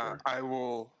mean, I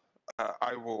will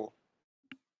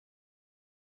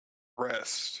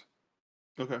rest.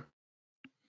 Okay.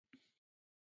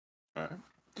 All right.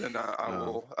 Then I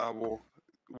will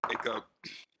wake up.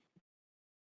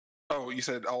 Oh, you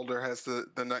said Alder has the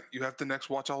next. You have the next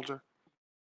watch, Alder.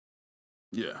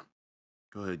 Yeah.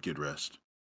 Go ahead, get rest.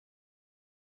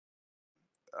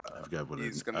 I've got what I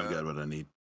need. He's gonna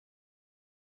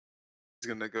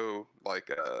go like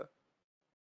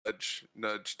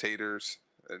nudge Taters,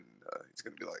 and he's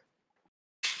gonna be like,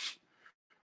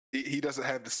 he doesn't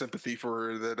have the sympathy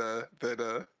for her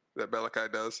that Malachi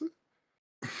does.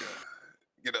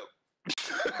 Get up.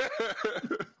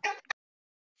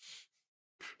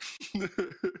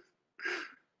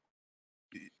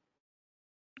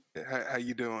 How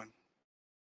you doing?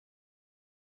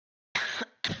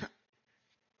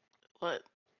 What?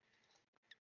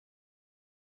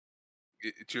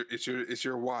 It's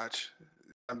your watch.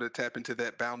 Time to tap into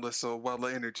that boundless well of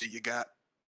energy you got.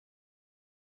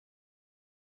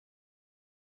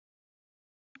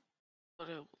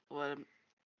 What?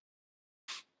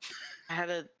 I had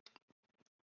a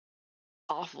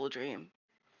awful dream.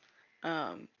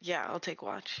 Yeah, I'll take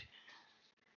watch.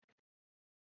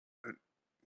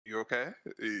 You okay?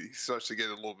 He starts to get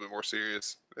a little bit more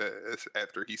serious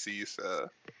after he sees how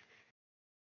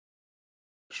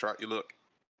distraught you look.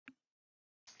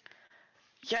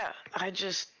 Yeah, I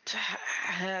just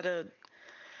had a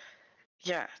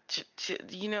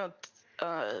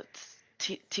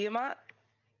Tiamat.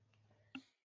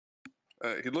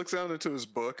 He looks down into his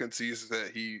book and sees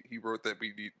that he wrote that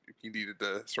he needed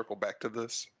to circle back to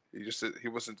this. He just said he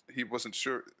wasn't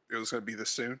sure it was going to be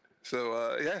this soon.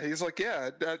 So yeah, he's like,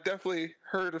 yeah, I definitely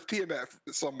heard of Tiamat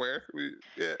somewhere.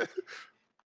 Yeah.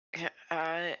 Yeah,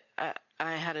 I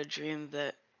had a dream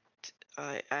that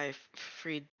I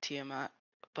freed Tiamat,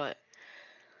 but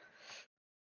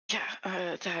yeah,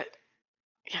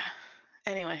 yeah.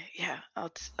 Anyway, yeah, I'll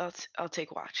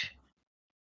take watch.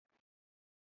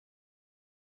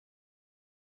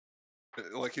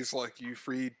 Like he's like, you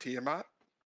freed Tiamat?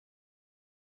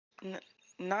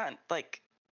 Not like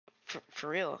for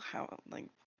real. How like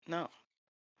no.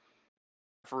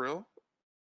 For real?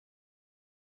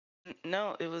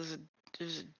 No, it was a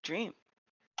dream.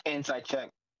 Insight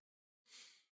check.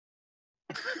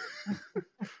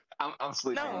 I'm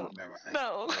sleeping. No, Never mind.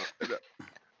 no.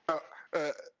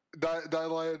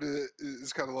 Dylan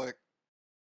is kind of like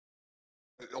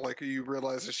you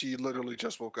realize that she literally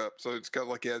just woke up, so it's kind of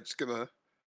like, yeah, just gonna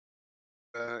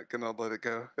let it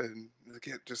go, and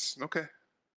again, just okay.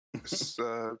 Just,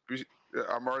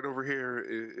 I'm right over here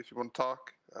if you want to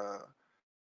talk.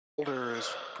 Baldur is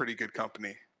pretty good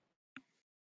company.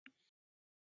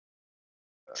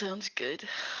 Sounds good.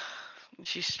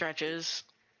 She stretches.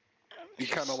 He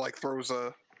kind of like throws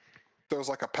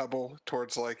like a pebble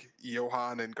towards like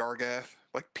Johann and Gargath,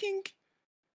 like pink.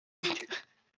 Pink.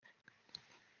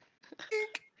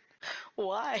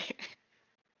 Why?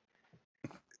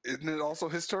 Isn't it also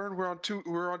his turn? We're on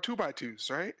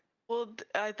 2x2s, right? Well,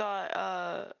 I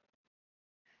thought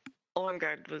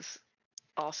Olengard was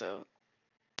also.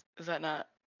 Is that not?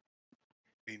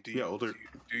 I mean, Older.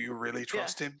 Do you really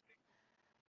trust him?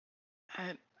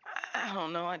 I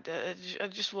don't know. I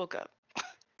just woke up.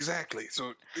 Exactly.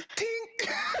 So, ting,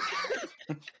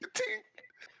 ting.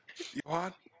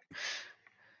 Johann.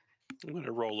 I'm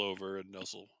gonna roll over and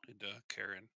nuzzle into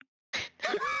Karen.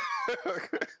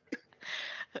 Okay.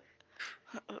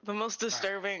 The most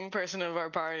disturbing person of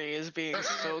our party is being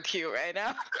so cute right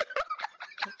now.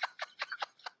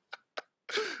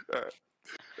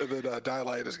 And then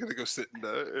Dylight is gonna go sit in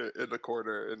the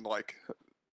corner and like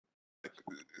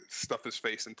stuff his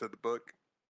face into the book,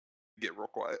 get real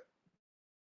quiet.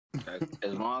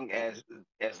 As long as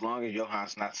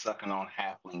Johann's not sucking on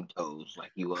halfling toes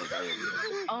like he was earlier.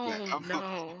 Oh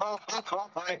no!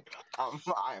 I'm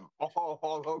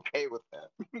all okay with that.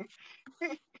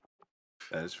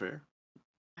 That is fair.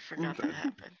 I forgot Okay. that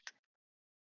happened.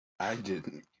 I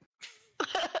didn't.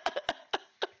 I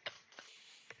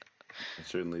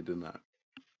certainly did not.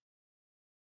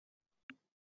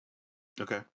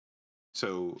 Okay.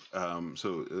 So,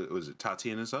 was it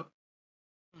Tatian is up?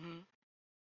 Mm-hmm.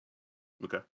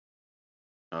 Okay.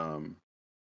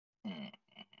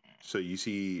 So you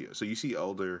see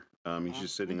Elder. He's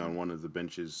just sitting on one of the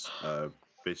benches,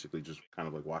 basically just kind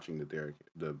of like watching the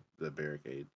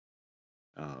barricade.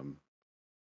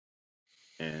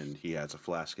 And he has a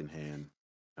flask in hand,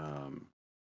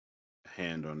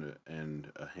 hand on it,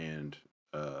 and a hand,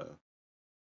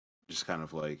 just kind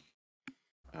of like,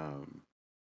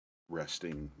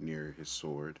 resting near his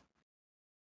sword.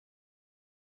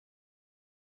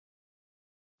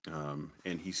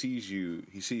 And he sees you,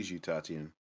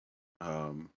 Tatian,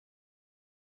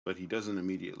 but he doesn't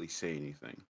immediately say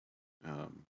anything.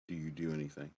 Do you do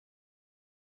anything?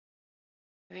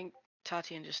 I think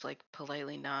Tatian just like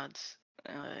politely nods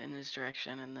in his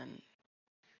direction and then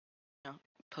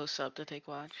posts up to take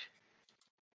watch.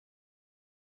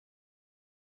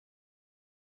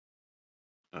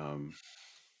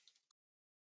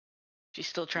 She's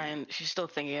still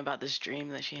thinking about this dream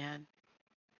that she had.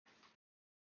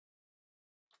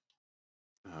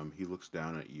 He looks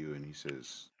down at you and he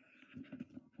says,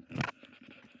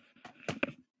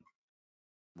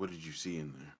 "What did you see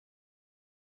in there?"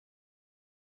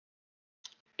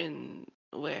 In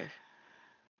where?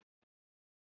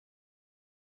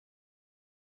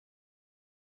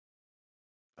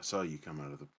 I saw you come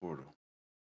out of the portal.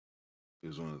 It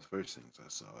was one of the first things I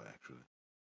saw, actually.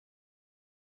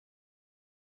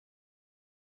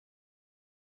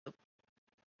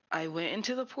 I went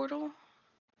into the portal.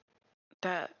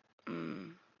 That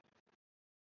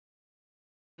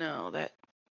no, that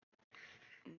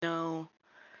no.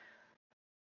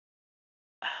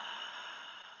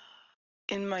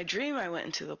 In my dream, I went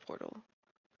into the portal,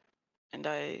 and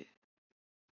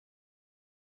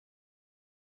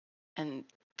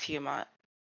Tiamat,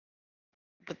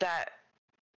 but that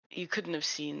you couldn't have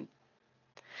seen.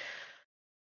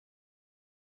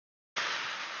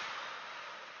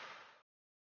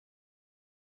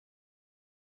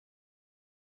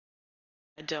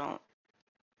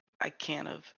 I can't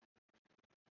have.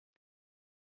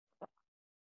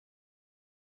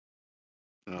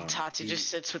 Tati just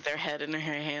sits with their head in her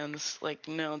hands, like,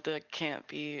 no, that can't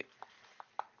be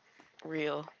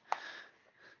real.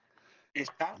 Is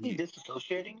Tati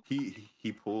disassociating?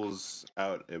 He pulls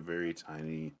out a very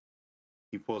tiny.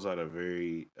 He pulls out a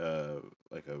very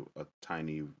like a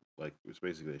tiny, like, it's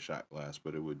basically a shot glass,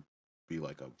 but it would be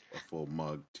like a full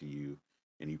mug to you,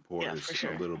 and he pours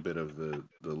sure. a little bit of the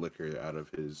liquor out of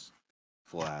his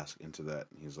flask into that,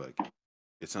 and he's like,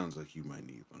 "It sounds like you might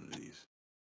need one of these."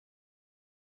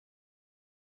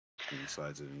 And he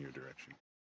slides it in your direction.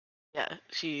 Yeah,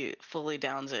 she fully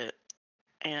downs it,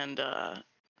 and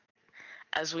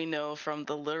as we know from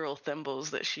the literal thimbles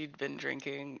that she'd been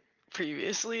drinking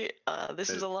previously, this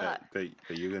is a lot. That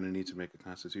you're gonna need to make a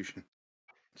constitution.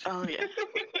 Oh yeah,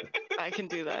 I can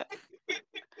do that. Is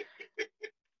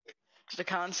it a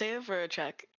con save or a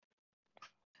check?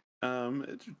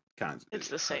 It's It's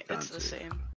the same. It's the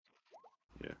same.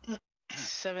 Yeah.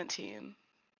 17.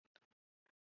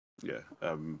 Yeah.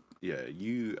 Yeah.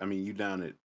 You down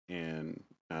it, and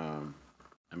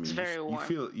it's very warm.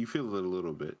 You feel it a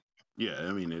little bit. Yeah.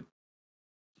 I mean it.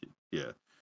 Yeah.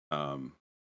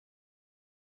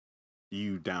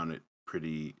 You down it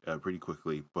pretty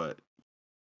quickly, but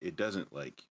it doesn't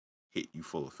like hit you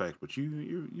full effect. But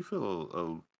you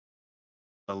feel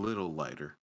a little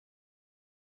lighter.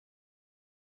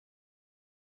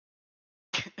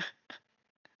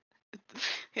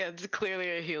 Yeah, it's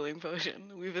clearly a healing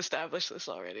potion. We've established this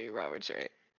already. Robert's right.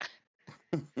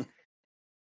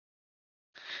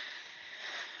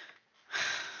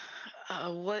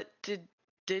 What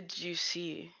did you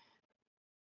see?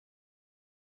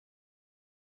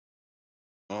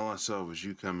 All I saw was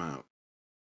you come out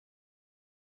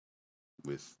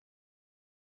with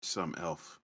some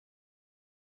elf.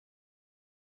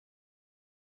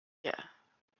 Yeah.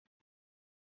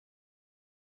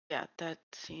 Yeah, that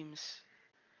seems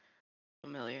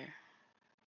familiar.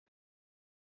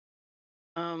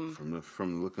 From the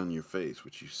look on your face,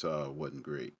 what you saw wasn't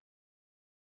great.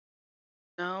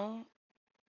 No,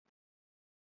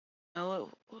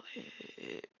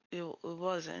 it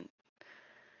wasn't.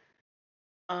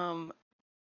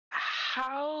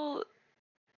 How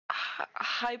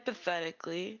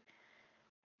hypothetically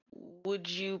would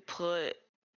you put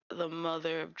the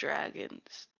mother of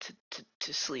dragons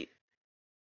to sleep?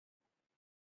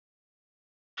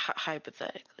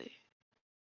 Hypothetically.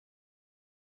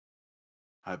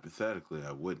 Hypothetically,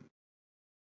 I wouldn't.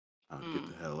 I'd get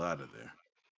the hell out of there.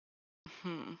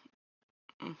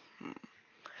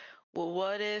 Well,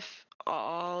 what if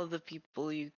all the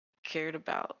people you cared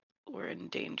about were in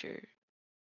danger?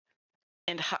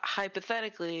 And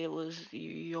hypothetically, it was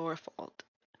your fault.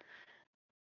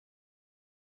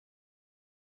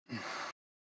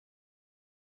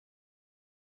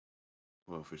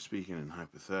 Well, if we're speaking in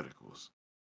hypotheticals,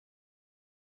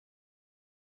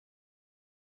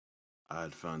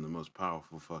 I'd find the most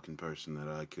powerful fucking person that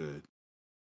I could,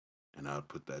 and I'd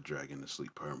put that dragon to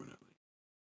sleep permanently.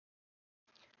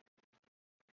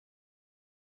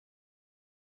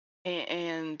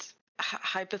 And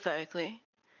hypothetically,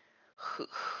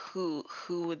 who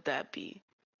would that be?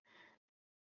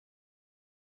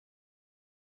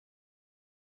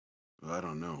 Well, I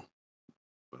don't know,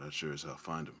 but I sure as hell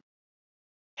find him.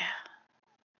 Yeah.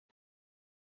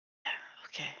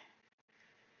 Okay.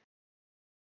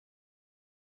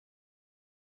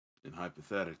 And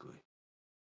hypothetically,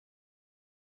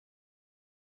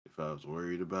 if I was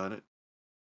worried about it,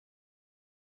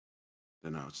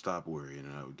 then I would stop worrying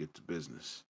and I would get to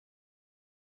business.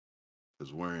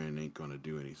 Because worrying ain't going to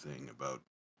do anything about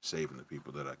saving the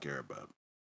people that I care about.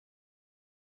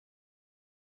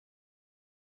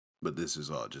 But this is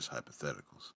all just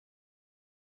hypotheticals.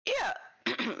 Yeah.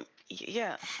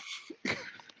 Yeah.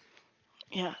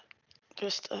 Yeah.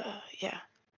 Just, yeah.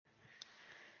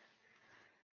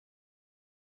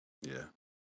 Yeah.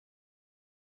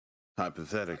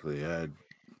 Hypothetically, I'd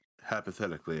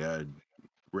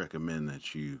recommend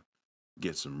that you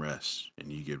get some rest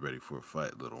and you get ready for a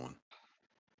fight, little one.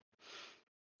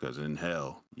 Because in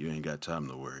hell, you ain't got time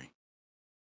to worry.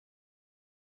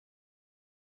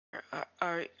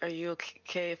 Are you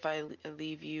okay if I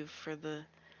leave you for the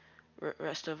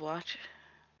rest of watch?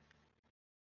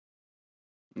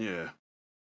 Yeah,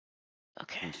 I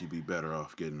Okay. think you'd be better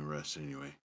off getting the rest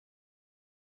anyway.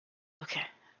 Okay.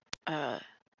 Uh,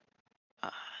 uh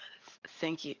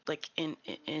thank you. Like in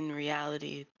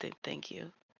reality, thank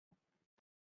you.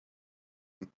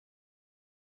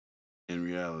 In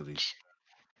reality,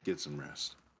 get some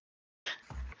rest.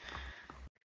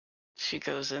 She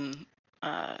goes and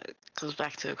goes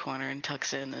back to a corner and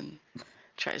tucks in and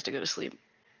tries to go to sleep.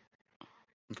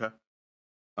 Okay.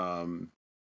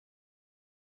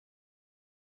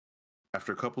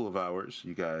 After a couple of hours,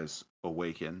 you guys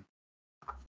awaken,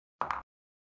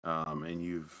 and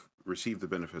you've received the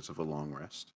benefits of a long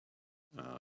rest.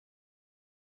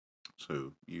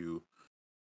 So you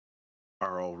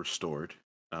are all restored.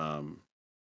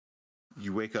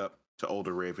 You wake up to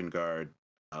older Ravengard,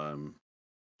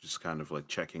 just kind of like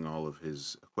checking all of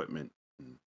his equipment.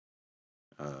 And,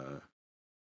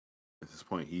 at this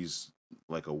point, he's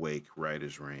like awake, right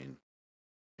as rain,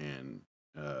 and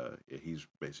he's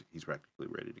practically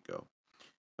ready to go.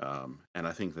 And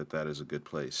I think that is a good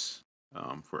place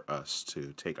for us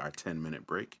to take our 10-minute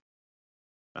break.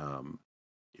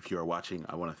 If you are watching,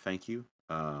 I want to thank you.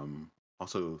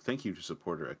 Also, thank you to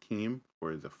supporter Akeem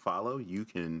for the follow. You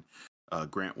can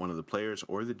grant one of the players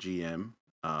or the GM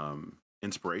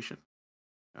inspiration.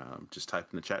 Just type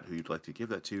in the chat who you'd like to give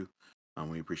that to.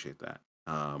 We appreciate that.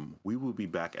 We will be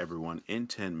back, everyone, in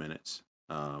 10 minutes.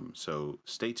 So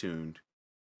stay tuned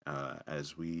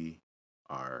as we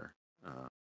are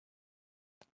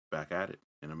back at it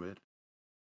in a bit.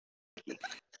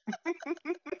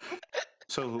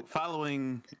 So,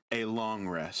 following a long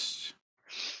rest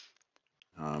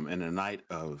and a night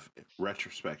of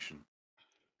retrospection,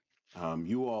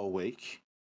 you all wake.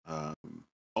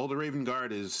 Older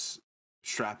Ravengard is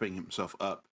strapping himself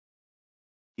up.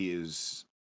 He is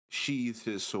sheathed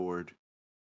his sword,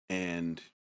 and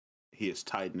he is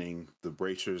tightening the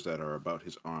bracers that are about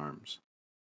his arms.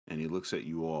 And he looks at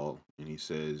you all, and he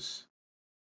says,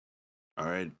 "All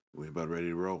right, we're about ready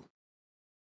to roll."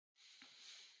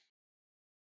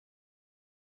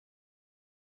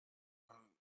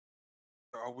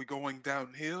 Are we going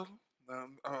downhill?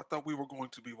 I thought we were going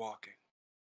to be walking.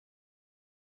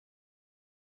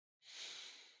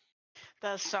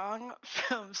 That song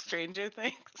from Stranger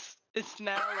Things is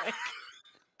now like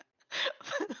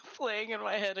playing in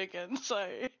my head again.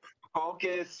 Sorry.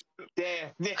 Focus.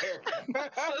 There.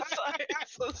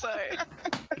 So sorry.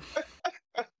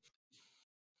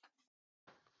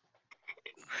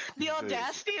 The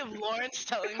audacity of Lawrence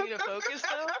telling me to focus,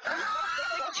 though.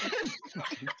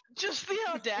 Just the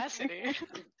audacity.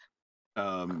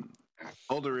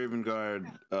 Older Ravengard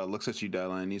looks at you,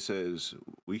 Dalla, and he says,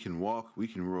 "We can walk, we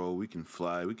can roll, we can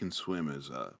fly, we can swim.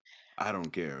 I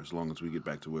don't care as long as we get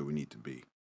back to where we need to be."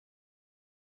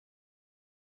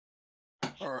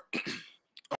 All right,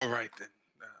 all right then.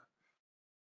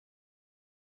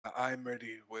 I'm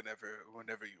ready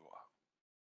whenever you are.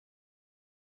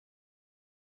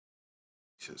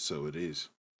 So it is.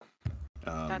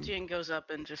 Tatian goes up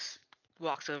and just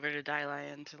walks over to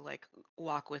Dylion to like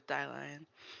walk with Dylion.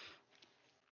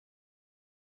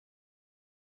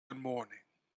 Good morning.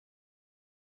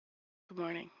 Good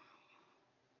morning.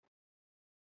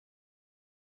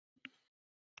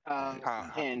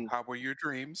 And How were your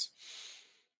dreams?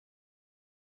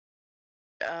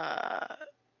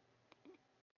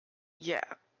 Yeah.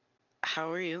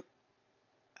 How are you?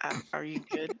 Are you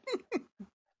good?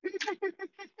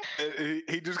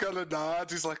 He just kind of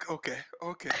nods. He's like, okay.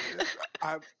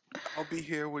 I'll be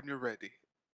here when you're ready.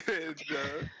 And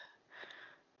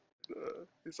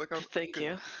he's like, I'm Thank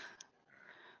good.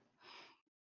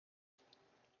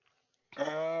 you.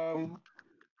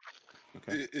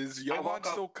 Okay. Is I Johan woke up-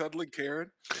 still cuddling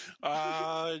Karen?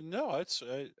 No, it's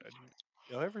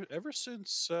ever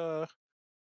since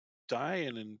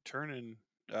dying and turning,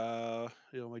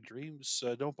 my dreams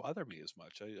don't bother me as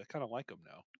much. I kind of like them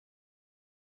now.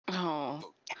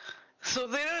 Oh. So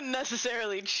they don't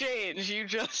necessarily change. You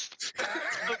just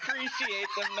appreciate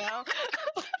them now.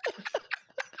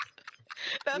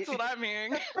 That's what I'm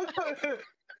hearing.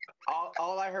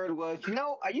 all I heard was,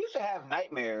 I used to have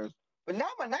nightmares, but now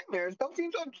my nightmares don't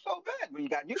seem so bad when you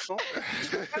got used to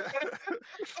them.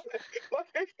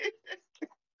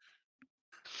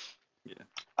 Yeah.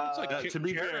 It's like To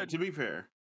be fair,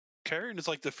 Karen is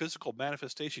like the physical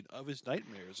manifestation of his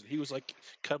nightmares, and he was like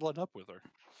cuddling up with her.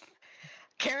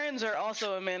 Karens are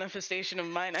also a manifestation of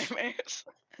my nightmares.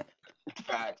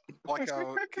 Fact.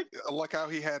 like how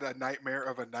he had a nightmare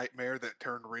of a nightmare that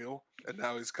turned real, and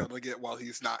now he's cuddling it while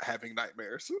he's not having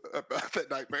nightmares about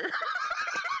that nightmare.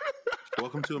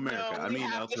 Welcome to America. No, I we mean,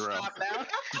 have to El stop now.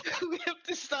 We have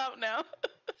to stop now.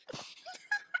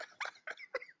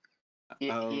 He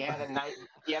had a night.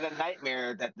 He had a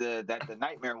nightmare that the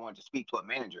nightmare wanted to speak to a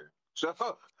manager. So,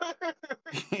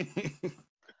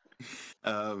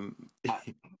 um,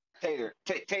 taters,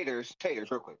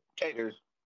 real quick, taters.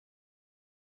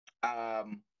 The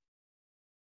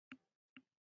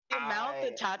amount I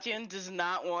that Tatian does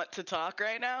not want to talk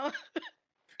right now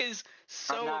is I'm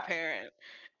so not. apparent.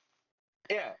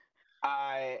 Yeah,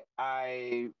 I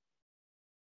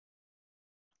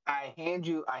hand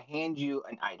you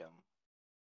an item,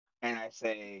 and I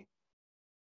say,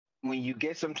 when you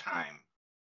get some time,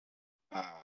 uh,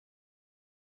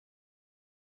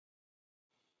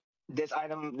 this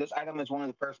item is one of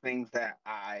the first things that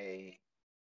I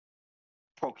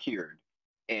procured,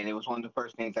 and it was one of the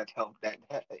first things that helped.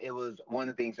 It was one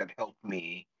of the things that helped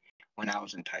me when I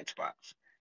was in tight spots.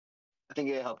 I think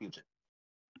it'll help you too.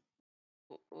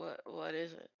 What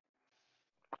is it?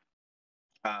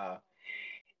 Uh,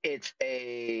 it's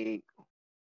a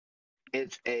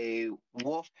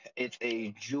wolf. It's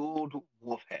a jeweled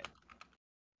wolf head.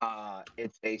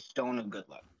 It's a stone of good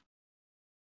luck.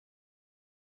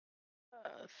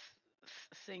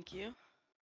 Thank you.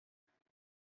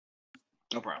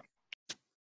 No problem.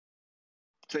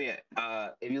 So yeah,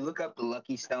 if you look up the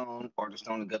lucky stone or the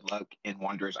stone of good luck in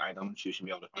wondrous items, you should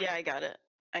be able to find Yeah, it. I got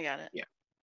it. Yeah.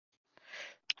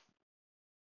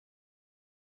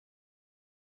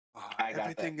 I got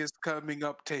Everything is coming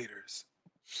up taters.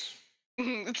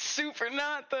 It's super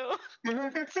not though.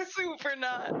 Super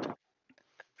not.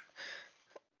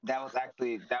 That was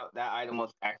actually that item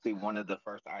was actually one of the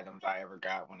first items I ever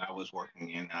got when I was working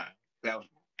in. That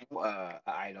was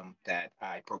an item that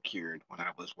I procured when I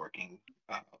was working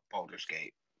Baldur's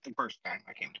Gate. The first time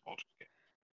I came to Baldur's Gate.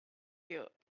 Cute.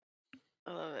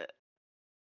 I love it.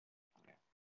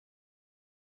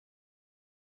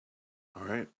 all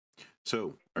right.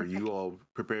 So, are you all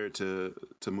prepared to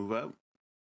move up?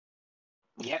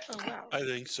 Yep. Oh wow. I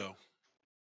think so.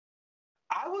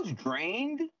 I was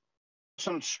drained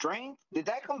some strength. Did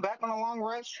that come back on a long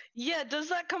rest? Yeah, does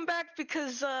that come back?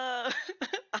 Because I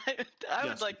Yes,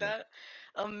 would like it does. that.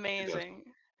 Amazing.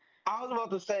 I was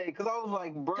about to say because I was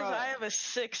like, Because bruh, I have a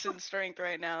 6 in strength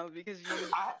right now because you.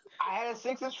 I had a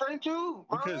 6 in strength too,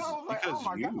 bro. Because I was like, oh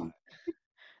my god.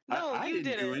 No, I you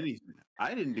didn't did do it. anything.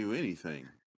 I didn't do anything.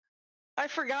 I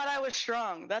forgot I was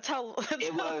strong. That's how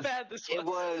bad this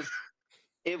was.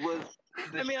 It was.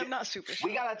 I mean, I'm not super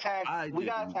strong. We got attacked. I We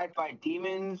got didn't. attacked by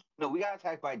demons. No, we got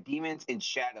attacked by demons and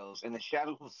shadows, and the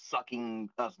shadows was sucking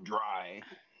us dry.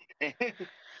 I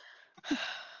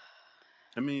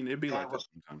mean, it'd be That like that was-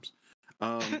 sometimes.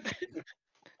 Um,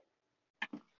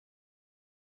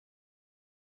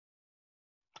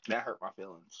 that hurt my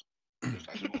feelings. Just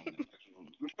as a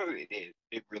woman. It did.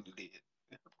 It really did.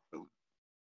 It hurt my feelings.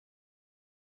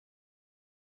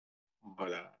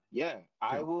 But yeah,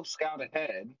 I Yeah. will scout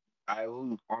ahead. I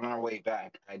will on our way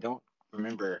back. I don't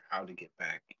remember how to get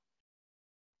back.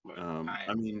 But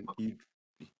I mean, you.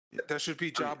 That should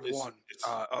be job it's- one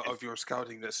of your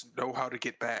scouting. This know how to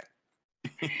get back.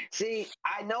 see,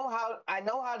 I know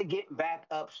how to get back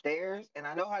upstairs, and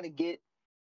I know how to get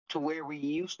to where we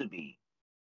used to be.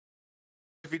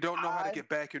 If you don't know how to I- get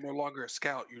back, you're no longer a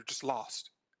scout. You're just lost.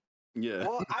 Yeah.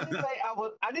 Well, I didn't say I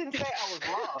was. I didn't say I was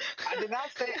lost. I did not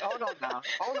say. Hold on now.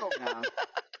 Hold on now.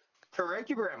 Correct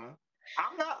your grammar.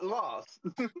 I'm not lost.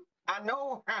 I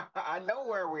know. I know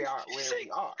where we are. Where Say,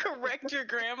 we are. correct your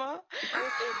grandma.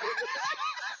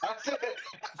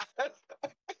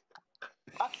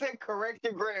 I said correct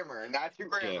your grammar, not your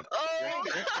grammar. Yeah. Oh,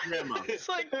 Grandma. it's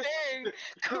like, dang,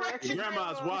 correct your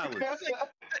Grandma's grandma. wilding.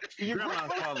 Your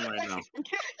Grandma's wilding right now.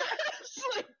 It's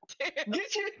like, damn.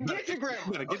 Get your grandma.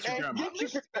 You gotta get your okay? grandma.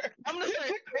 Get your, I'm gonna start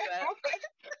saying that.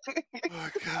 Oh,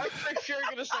 I'm for sure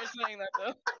gonna start saying that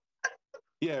though.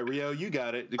 Yeah, Rio, you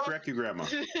got it. Correct your grandma.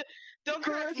 Don't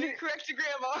correct me. Correct your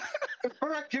grandma.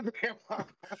 correct your grandma.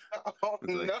 Oh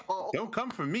It's like, no. don't come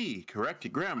for me. Correct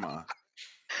your grandma.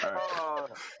 All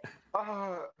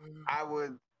right. I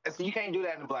would. So you can't do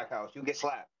that in the black house. You get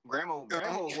slapped. Grandma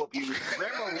will whoop you.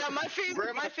 Grandma. Yeah,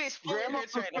 my face fully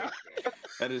hurts right now.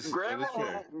 That is Grandma,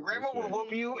 fair. grandma That is will fair.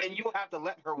 whoop you, and you have to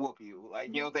let her whoop you. Like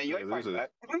you know, what I'm saying you ain't Yeah, fighting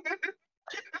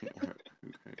there's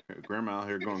that. Grandma out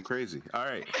here going crazy. All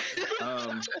right.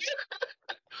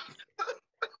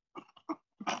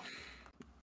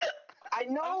 I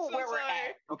know I'm so where we're sorry.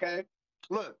 at. Okay,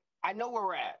 look, I know where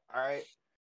we're at. All right.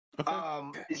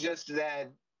 Okay. It's just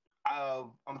that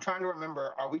I'm trying to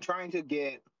remember. Are we trying to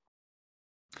get?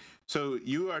 So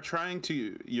you're trying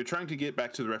to get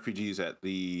back to the refugees at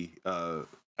the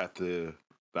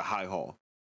high hall.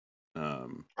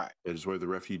 Right. It is where the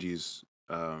refugees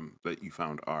that you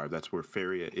found are. That's where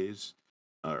Feria is,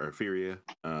 or Feria,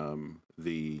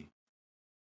 the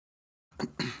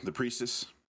the priestess.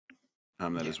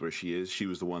 That is where she is. She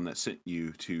was the one that sent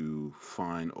you to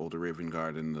find Older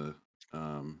Ravengard and the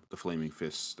flaming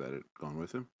fists that had gone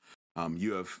with him.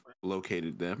 You have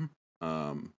located them.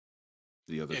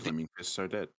 The other And flaming fists are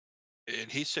dead.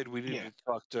 And he said we needed to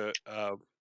talk to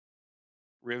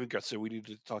Ravengut said we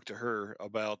needed to talk to her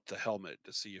about the helmet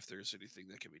to see if there's anything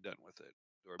that can be done with it.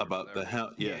 Do I remember About that the right?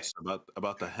 helm, yes.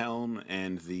 About the helm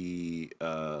and the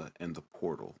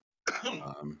portal.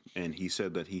 And he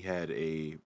said that he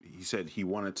said he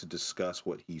wanted to discuss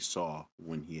what he saw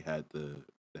when he had the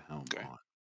helm Okay. on.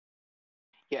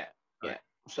 Yeah, yeah. Right.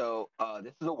 So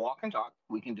this is a walk and talk.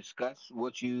 We can discuss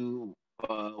what you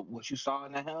saw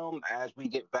in the helm as we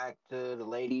get back to the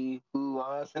lady who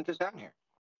sent us down here.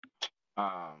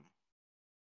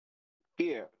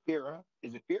 Fira,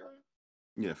 is it Fira?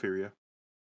 Yeah, Feria.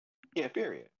 Yeah,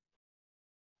 Fira.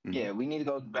 Mhm. Yeah, we need to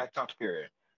go back talk to Fira.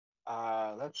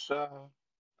 I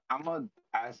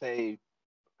say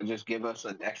just give us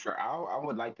an extra hour. I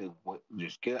would like to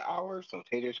just get an hour so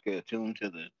Taters could attune to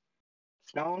the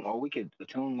stone, or we could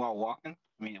attune while walking.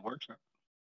 I mean, it works.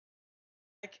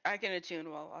 I can attune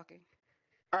while walking.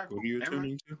 All right, What cool. are you Never mind.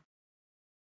 tuning to?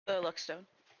 The Luckstone.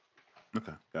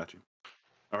 Okay, got you.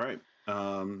 All right.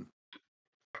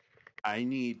 I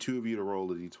need two of you to roll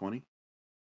a d20.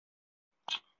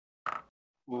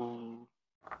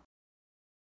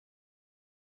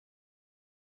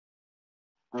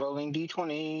 Rolling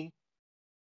d20.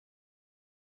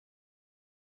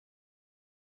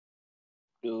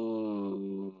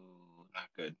 Ooh, not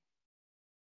good.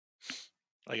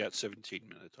 I got 17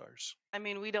 minotaurs. I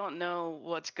mean, we don't know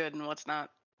what's good and what's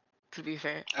not, to be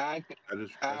fair. I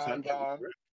That's I got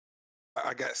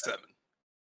I got 7.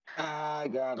 I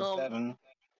got a 7.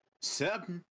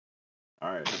 7.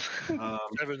 All right.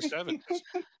 7.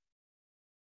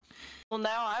 Well,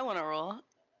 now I want to roll.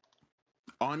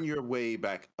 On your way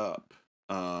back up,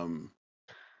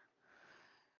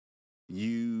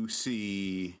 you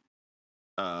see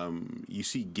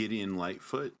Gideon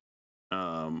Lightfoot,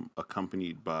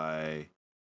 accompanied by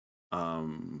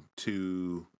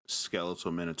 2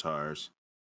 skeletal minotaurs,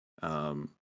 and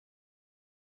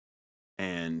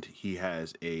he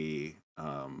has a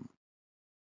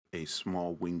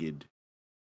small winged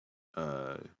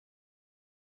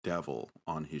devil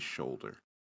on his shoulder.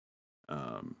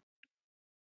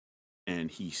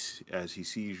 And as he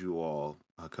sees you all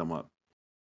come up,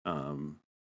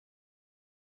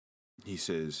 he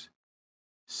says,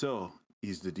 "So,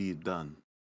 is the deed done?"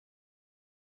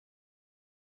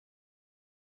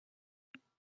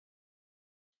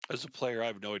 As a player, I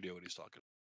have no idea what he's talking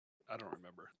about. I don't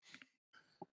remember.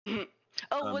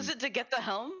 Oh, was it to get the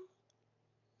helm?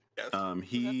 Yes. Was that the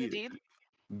He deed?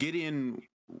 Gideon,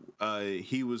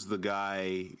 he was the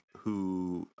guy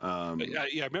who, I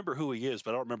remember who he is,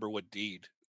 but I don't remember what deed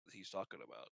he's talking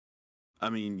about. I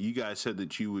mean, you guys said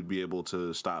that you would be able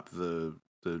to stop the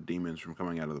demons from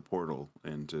coming out of the portal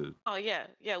and to. Oh yeah,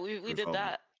 we did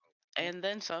that, and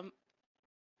then some.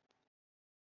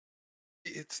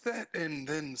 It's that and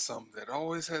then some that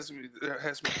always has me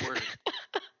worried.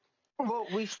 Well,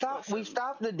 we stopped Listen.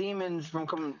 the demons from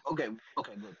coming. Okay,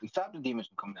 look, we stopped the demons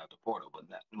from coming out the portal, but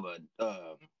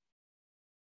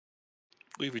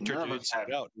We even none turned of it us inside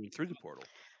have. out and went through the portal.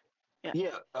 We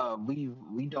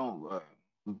don't.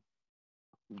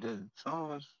 Some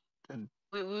of us.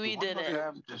 We did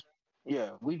it.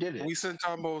 We did it. We sent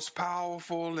our most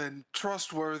powerful and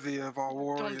trustworthy of our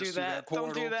warriors Don't do through that. portal.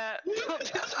 Don't do that.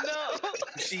 No.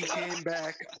 She came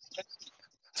back.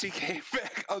 She came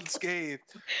back unscathed.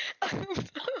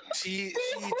 She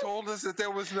told us that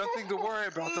there was nothing to worry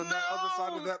about on that other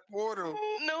side of that portal.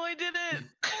 No, I didn't.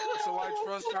 So I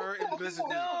trust her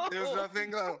implicitly. No. There's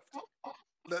nothing left.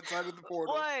 That side of the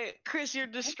portal. Why, Chris? You're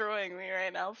destroying me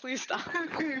right now. Please stop.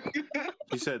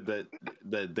 He said that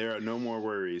there are no more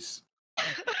worries.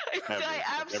 I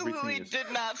absolutely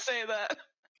did not say that.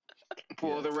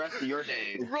 For the rest of your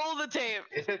days. Roll the tape.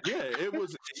 Yeah, it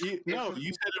was. No,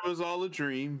 you said it was all a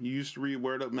dream. You used to read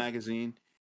Word Up magazine.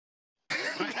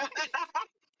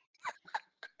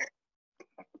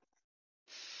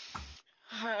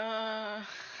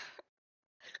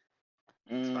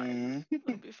 It's fine.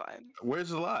 It'll be fine. Where's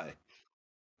the lie?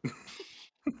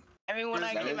 I mean, when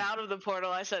I That came is- out of the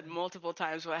portal, I said multiple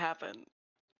times what happened.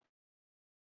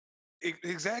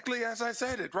 Exactly as I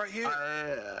said it, right here.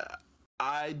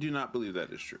 I do not believe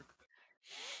that is true.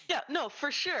 Yeah, no,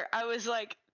 for sure. I was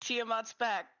like, Tiamat's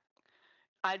back.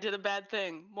 I did a bad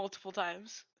thing multiple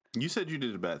times. You said you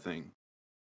did a bad thing.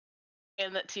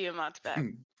 And that Tiamat's back.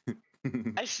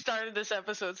 I started this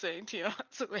episode saying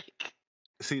Tiamat's awake.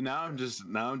 See, now I'm just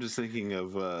thinking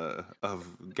of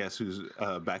Guess Who's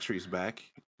Backstreet's Back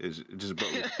is just but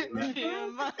with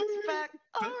Tiamat's back.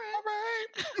 All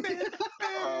right.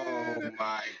 Oh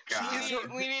my god.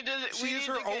 We need to. She We is need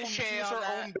her to get own. Shay She is on her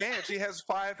that. own band. She has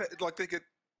 5. Like they could.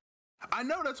 I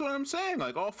know, that's what I'm saying.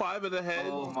 Like all 5 of the heads.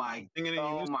 Oh my. singing in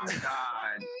Oh unison. my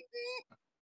god.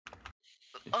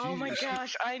 Oh my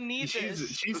gosh, I need She's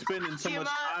this. spending so much Tiamat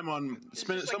time on is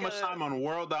just like a- time on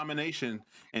world domination,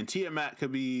 and Tiamat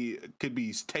could be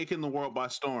taking the world by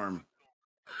storm.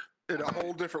 In a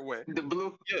whole different way. The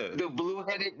blue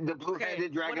headed Okay,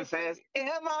 dragon what if- says,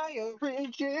 "Am I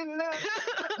original?"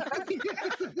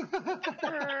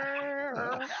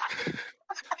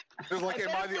 It's like, If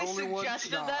am I the we only one?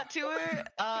 suggested Nah. that to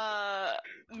her,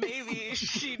 maybe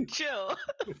she'd chill.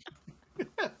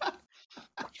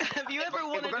 Have you ever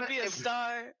wanted to be a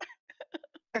star?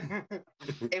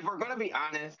 If we're gonna be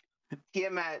honest,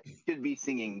 Tiamat should be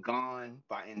singing "Gone"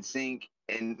 by NSYNC,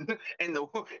 and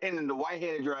the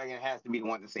white-headed dragon has to be the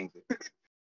one that sings it.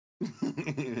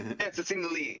 Has to sing the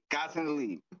lead. God sing the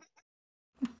lead.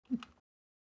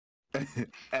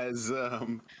 As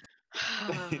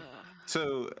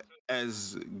so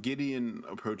as Gideon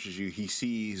approaches you, he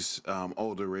sees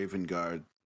older Ravengard,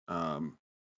 and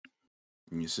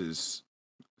he says,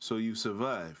 "So you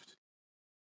survived?"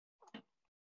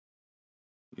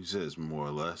 He says, "More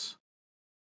or less."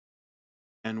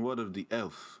 "And what of the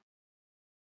elf?"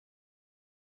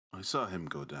 "I saw him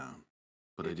go down,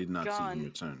 but I did not see him Gone.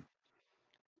 return."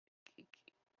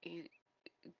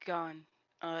 Gone.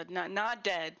 Not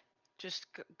dead. Just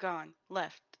gone.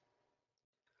 Left.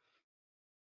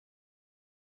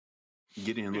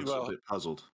 Gideon looks Well- a bit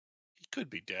puzzled. He could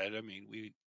be dead. I mean,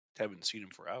 we haven't seen him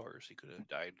for hours. He could have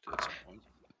died at some point.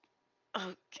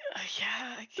 Oh,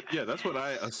 yeah. Yeah, that's what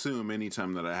I assume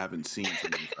anytime that I haven't seen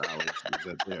someone for hours is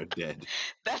that they're dead.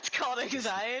 That's called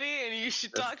anxiety, and you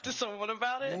should talk to someone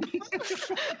about it.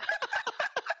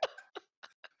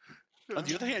 On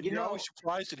the other hand, You you're know- always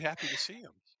surprised and happy to see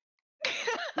him.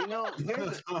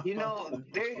 There's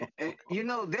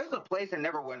a place in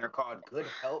Neverwinter called Good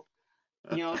Help.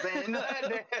 You know what I'm saying?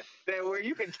 that where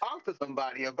you can talk to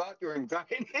somebody about your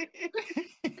anxiety.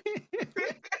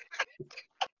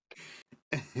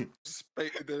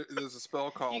 There's a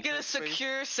spell called. You get a Headspace.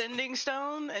 secure sending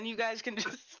stone, and you guys can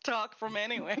just talk from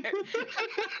anywhere.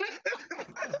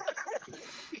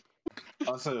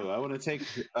 Also, I want to take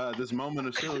this moment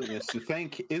of silliness to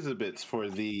thank Isabits for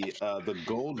the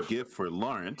gold gift for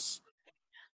Lawrence.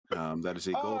 That is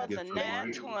a Oh, gold That's gift a for nat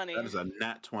Lawrence. 20. That is a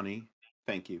nat 20.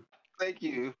 Thank you. Thank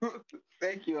you.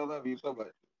 Thank you. I love you so much.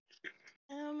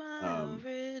 Am I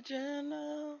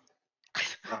original?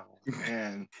 Oh,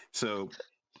 man. So,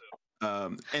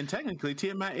 and technically,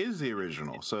 Tiamat is the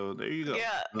original. So there you go.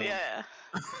 Yeah, yeah.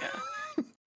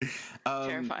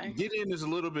 Terrifying. Gideon is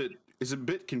a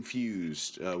bit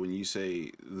confused when you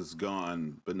say this is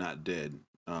gone but not dead.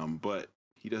 But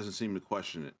he doesn't seem to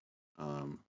question it.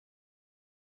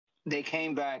 They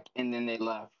came back and then they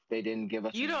left. They didn't give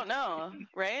us. You don't know,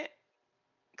 right?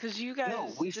 Because you guys.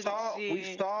 No, we didn't saw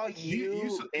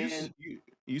you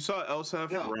You saw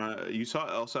Elsef. No. You saw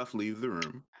Elsef leave the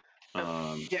room.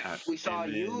 Yeah, we saw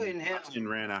you and him. And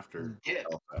ran after Yeah.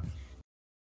 Elsef.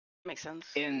 Makes sense.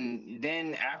 And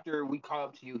then after we called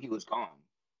up to you, he was gone.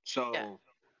 So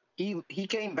Yeah. he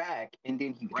came back and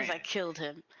then he Because ran. I killed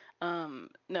him.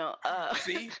 No.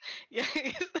 See? Yeah.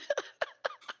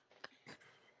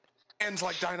 Ends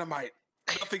like dynamite.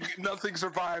 Nothing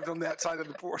survived on that side of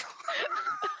the portal.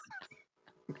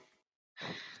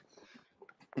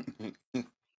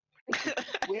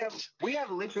 we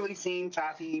have literally seen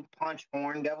Tati punch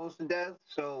horn devils to death.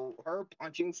 So her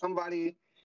punching somebody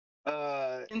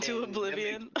Into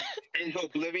oblivion. into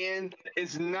oblivion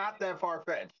is not that far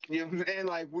fetched. You know what I'm saying?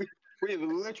 Like we've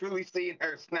literally seen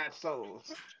her snatch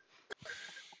souls.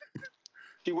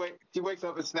 She wakes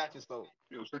up and snatches souls.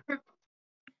 You know what I'm saying?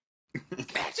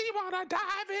 She wanna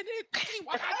dive in it. She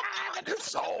wanna dive in the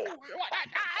soul. She wanna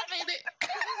dive in it.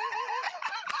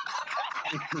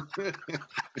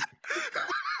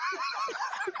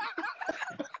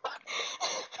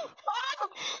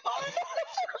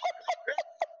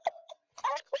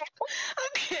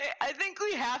 Okay, I think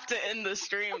we have to end the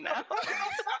stream now.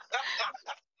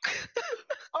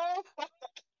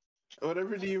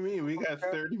 Whatever do you mean? We got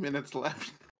 30 minutes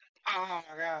left. Oh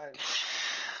my god.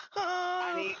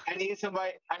 I need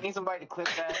somebody to clip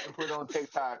that and put it on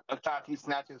TikTok of Tati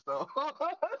snatches so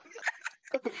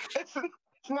it's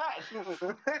snatch.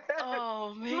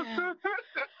 Oh man.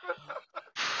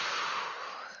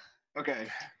 Okay.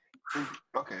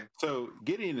 Okay. So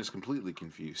Gideon is completely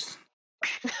confused.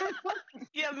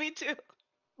 Yeah, me too.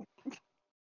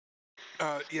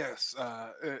 Yes,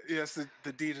 yes,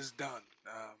 the deed is done.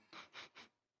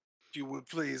 If you would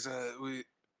please,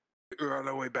 we're on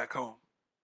our way back home,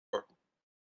 or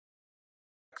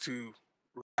back to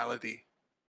reality.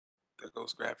 There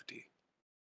goes gravity.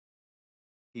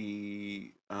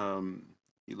 He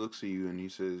looks at you and he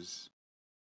says,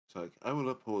 "It's like I will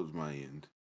uphold my end,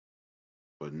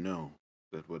 but know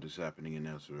that what is happening in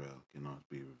Israel cannot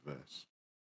be reversed.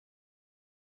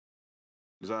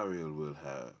 Zariel will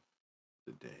have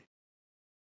the day,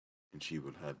 and she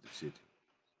will have the city.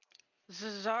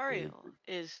 Zariel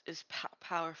is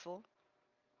powerful.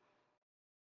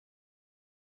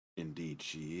 Indeed,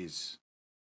 she is."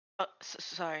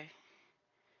 Sorry.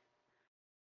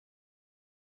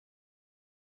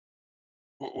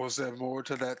 Was there more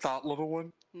to that thought, little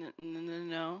one?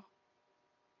 No.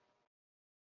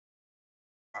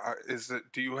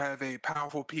 Do you have a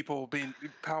powerful being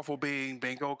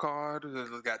bingo card?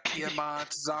 Got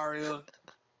Tiamat, Zariel.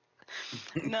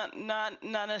 Not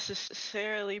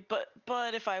necessarily, but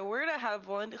if I were to have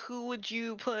one, who would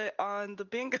you put on the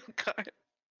bingo card?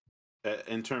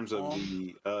 In terms of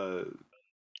the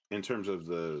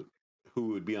who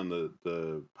would be on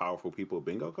the powerful people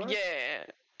bingo card?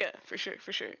 Yeah, for sure.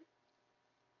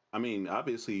 I mean,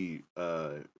 obviously,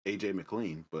 AJ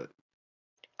McLean, but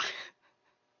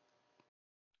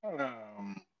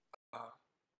Uh,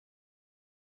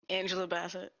 Angela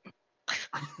Bassett.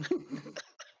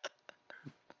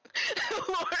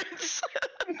 Lawrence.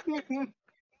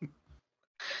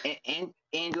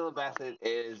 Angela Bassett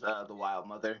is the Wild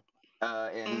Mother,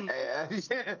 and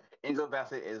Angela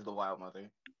Bassett is the Wild Mother.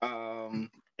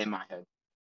 In my head,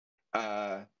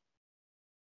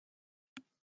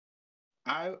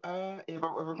 if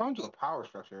we're going to a power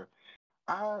structure,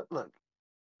 look,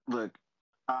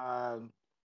 um,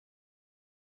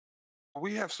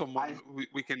 we have someone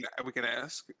we can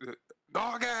ask.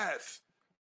 Gargath.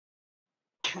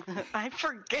 I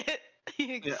forget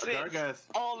he exists Gargath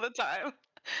all the time.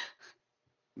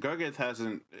 Gargath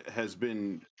has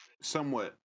been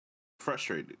somewhat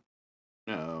frustrated,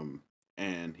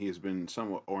 and he has been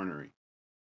somewhat ornery.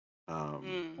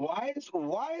 Why is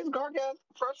Gargath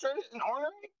frustrated and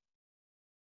ornery?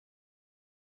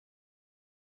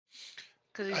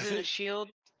 Because he's in a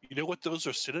shield. You know what those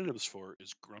are synonyms for?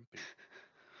 Is grumpy.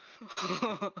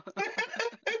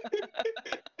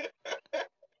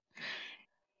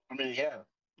 I mean,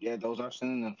 yeah, those are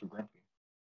synonyms for grumpy.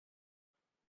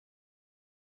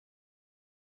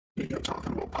 You're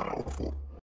talking about powerful.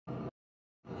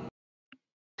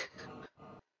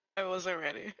 I wasn't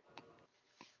ready.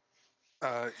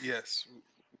 Yes,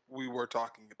 we were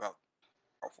talking about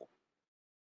powerful.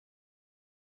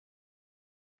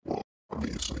 Well,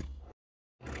 obviously,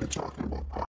 you're talking about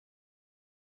power.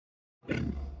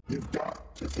 And you've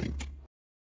got to think.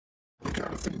 You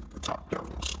gotta think the top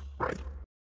devils, right?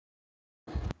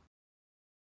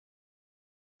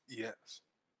 Yes.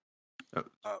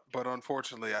 But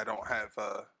unfortunately, I don't have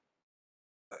a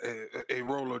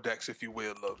Rolodex, if you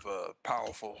will, of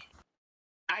powerful.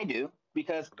 I do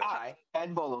because I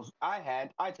had bolos. I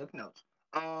took notes.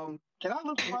 Can I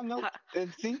look at my notes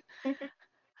and see?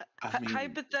 I mean,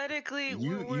 Hypothetically,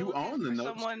 you we're looking own the for notes.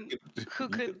 someone who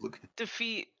could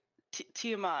defeat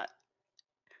Tiamat.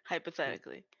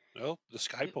 Hypothetically. Well, the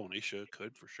Sky Pony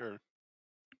could for sure.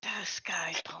 The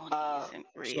Sky Pony isn't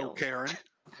real. So Karen.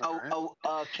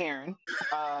 Karen.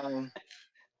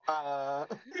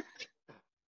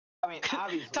 I mean,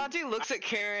 obviously. Tati looks at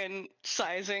Karen,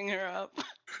 sizing her up.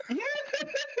 Yeah.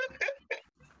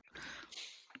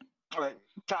 Like,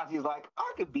 Tati's like,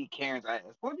 I could beat Karen's ass.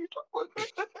 What are you talking?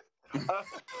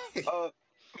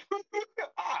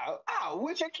 I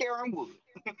wish a Karen would.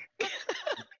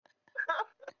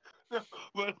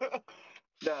 But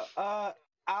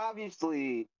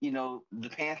obviously, the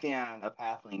pantheon of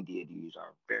halfling deities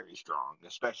are very strong,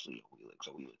 especially Wheelix.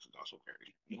 So Wheelix is also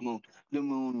very the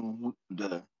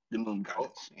moon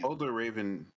goddess. Older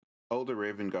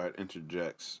Raven Guard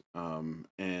interjects,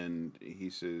 and he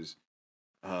says,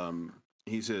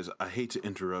 I hate to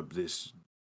interrupt this.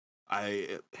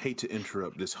 I hate to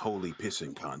interrupt this holy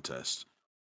pissing contest,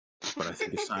 but I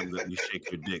think it's time that you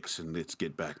shake your dicks and let's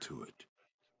get back to it.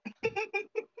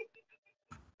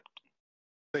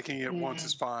 Taking it once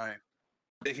is fine.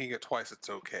 Taking it twice, it's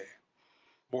okay.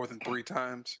 More than 3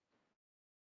 times.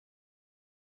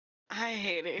 I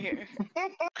hate it here.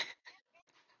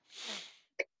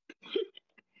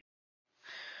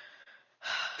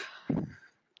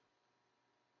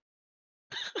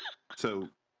 So,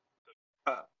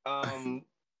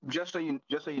 just so you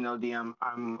know, DM,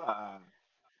 I'm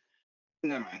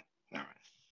never mind, never mind.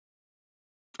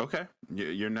 Okay,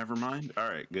 you're never mind. All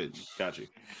right, good, got you.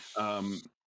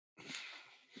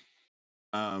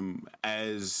 Um,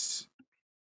 as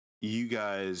you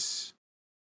guys,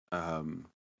 um,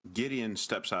 Gideon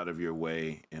steps out of your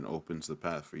way and opens the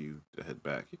path for you to head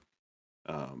back.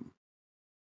 Um,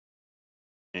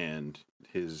 and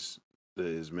his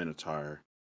minotaur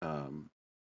um,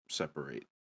 separate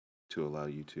to allow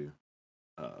you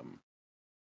um,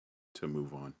 to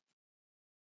move on.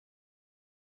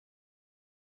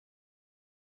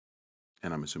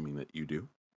 And I'm assuming that you do.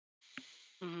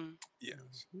 Mm-hmm.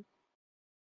 Yes.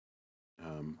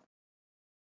 Um,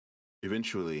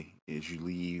 eventually, as you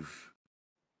leave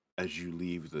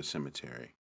the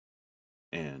cemetery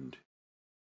and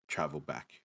travel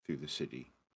back through the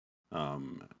city,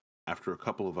 after a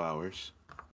couple of hours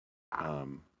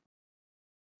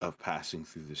of passing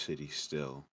through the city,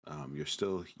 you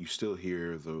still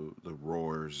hear the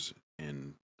roars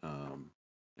and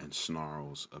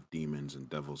snarls of demons and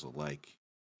devils alike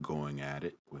going at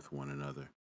it with one another.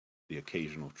 The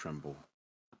occasional tremble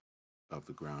of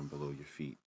the ground below your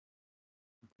feet,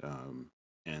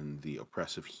 and the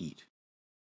oppressive heat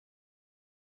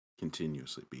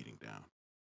continuously beating down.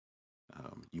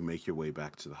 You make your way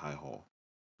back to the High Hall,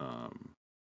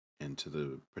 and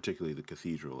to particularly the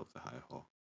Cathedral of the High Hall.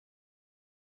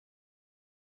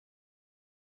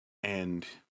 And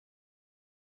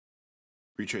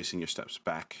retracing your steps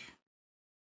back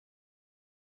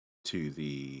to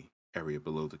the area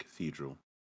below the cathedral,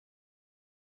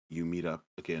 you meet up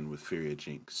again with Furia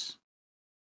Jinx.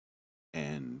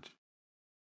 And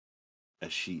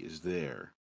as she is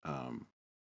there,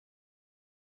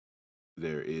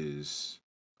 there is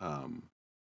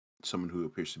someone who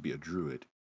appears to be a druid,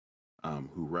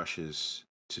 who rushes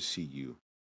to see you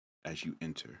as you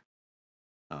enter.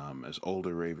 As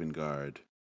older Ravengard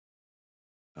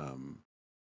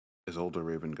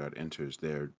enters,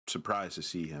 they're surprised to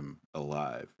see him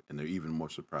alive, and they're even more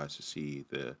surprised to see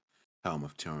the helm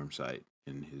of Termsite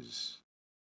in his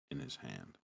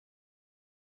hand.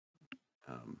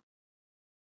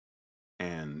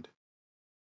 And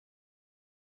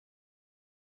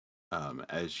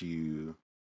as you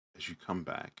come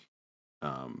back,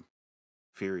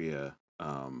 Furia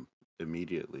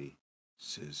immediately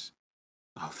says,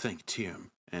 "Oh, thank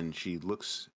Tim," and she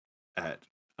looks at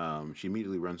she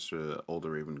immediately runs to older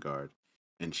Ravengard,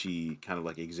 and she kind of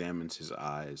like examines his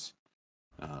eyes,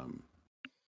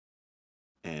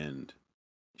 and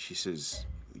she says,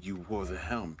 "You wore the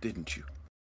helm, didn't you?"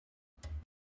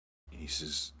 And he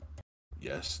says,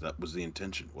 "Yes, that was the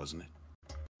intention, wasn't it?"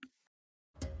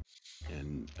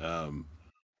 And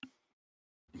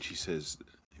she says,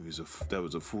 that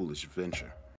was a foolish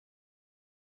venture,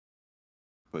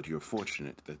 but you're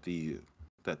fortunate that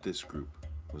this group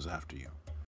was after you."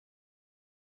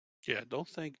 Yeah, don't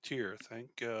thank Tyr.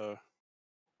 Thank the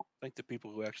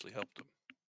people who actually helped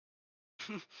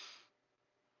him.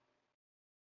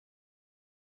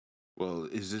 Well,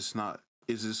 is this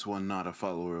one not a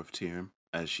follower of Tyr?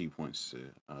 As she points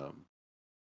to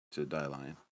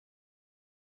Dylion.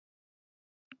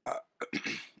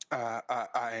 I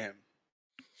am.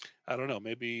 I don't know.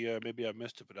 Maybe I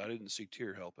missed it, but I didn't see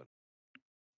Tyr helping.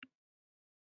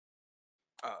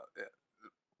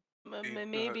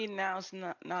 Maybe now's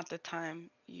not the time,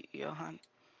 Johan.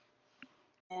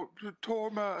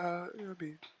 Torma,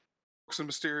 works in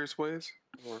mysterious ways,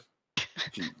 or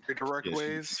direct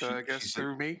ways, I guess,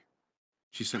 through me.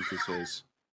 She simply says,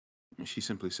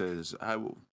 I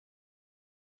will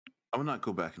not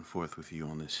go back and forth with you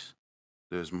on this.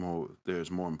 There's more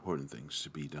important things to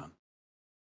be done.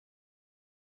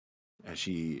 As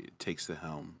she takes the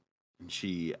helm, and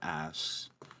she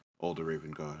asks older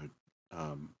Ravengard,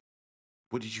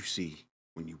 what did you see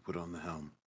when you put on the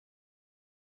helm?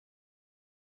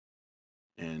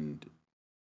 And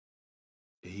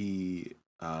he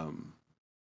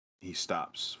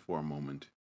stops for a moment,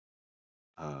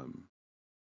 and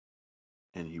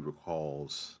he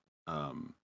recalls,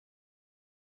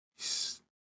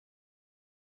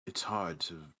 it's hard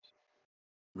to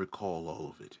recall all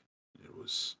of it. It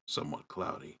was somewhat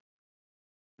cloudy,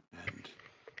 and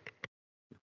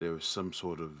there was some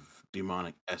sort of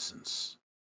demonic essence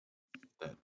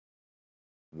that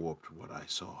warped what I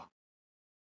saw.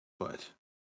 But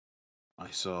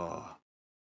I saw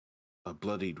a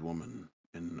bloodied woman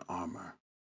in armor.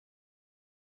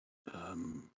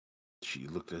 She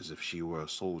looked as if she were a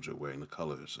soldier wearing the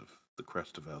colors of the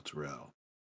crest of El Terrell.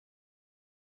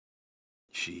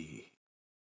 She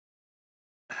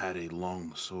had a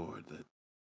long sword that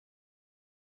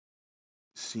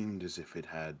seemed as if it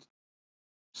had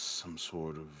some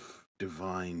sort of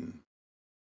divine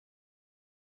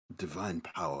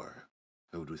power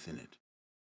held within it.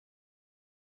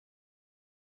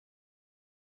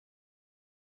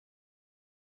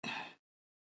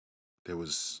 There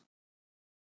was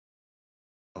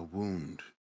a wound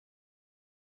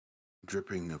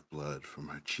dripping of blood from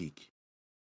her cheek.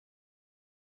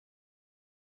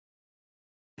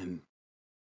 And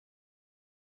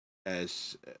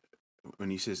as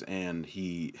when he says "and,"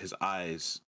 his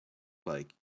eyes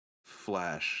like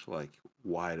flash like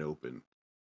wide open.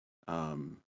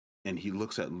 And he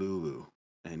looks at Lulu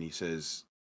and he says,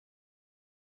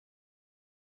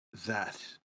 that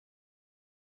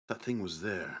thing was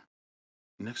there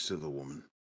next to the woman.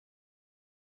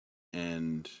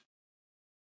 And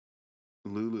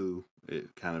Lulu,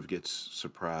 it kind of gets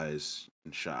surprised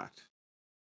and shocked.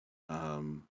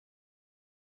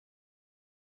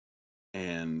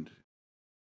 And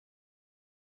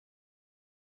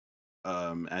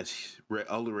as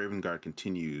Elder Ravengard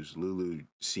continues, Lulu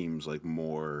seems like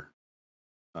more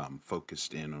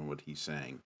focused in on what he's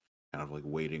saying, kind of like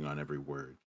waiting on every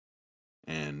word.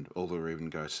 And Elder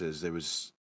Ravengard says there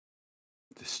was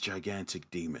this gigantic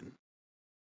demon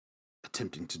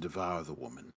attempting to devour the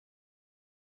woman,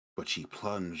 but she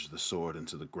plunged the sword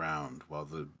into the ground while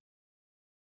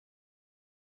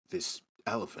this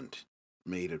elephant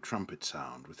made a trumpet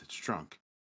sound with its trunk.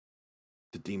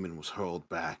 The demon was hurled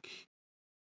back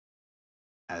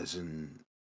as in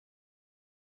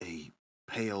a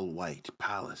pale white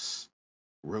palace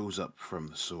rose up from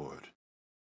the sword,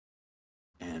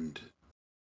 and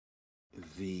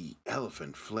the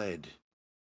elephant fled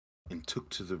and took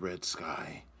to the red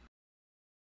sky,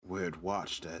 where it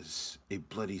watched as a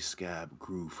bloody scab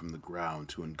grew from the ground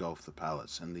to engulf the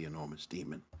palace and the enormous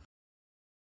demon.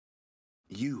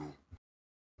 You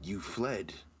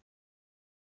fled,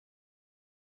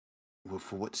 well,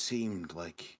 for what seemed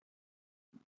like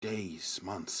days,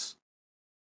 months,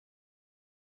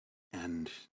 and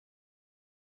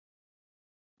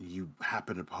you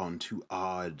happened upon two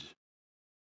odd,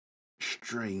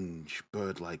 strange,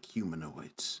 bird-like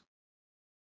humanoids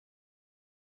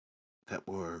that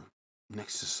were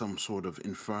next to some sort of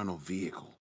infernal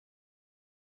vehicle.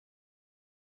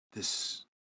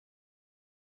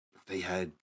 They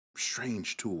had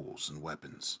strange tools and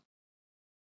weapons.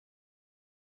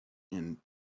 And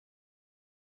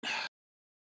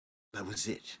that was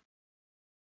it.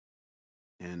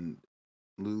 And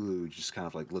Lulu just kind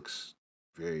of like looks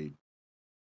very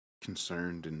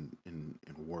concerned and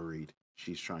worried.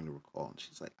 She's trying to recall, and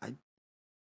she's like,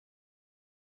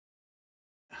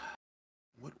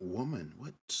 what woman?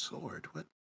 What sword? What?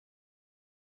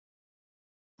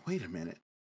 Wait a minute.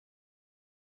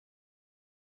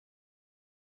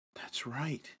 That's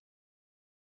right.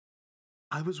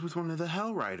 I was with one of the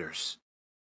Hell Riders.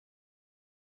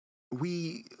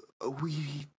 We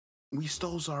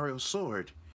stole Zariel's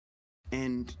sword,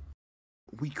 and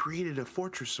we created a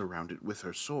fortress around it with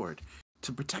her sword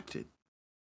to protect it,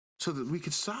 so that we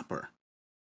could stop her.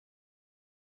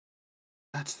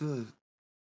 That's the...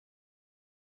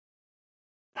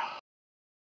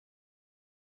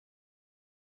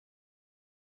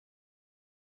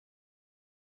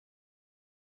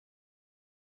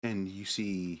 And you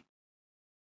see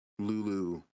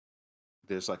Lulu,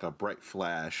 there's like a bright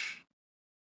flash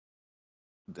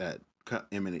that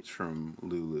emanates from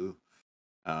Lulu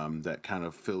that kind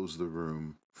of fills the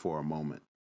room for a moment.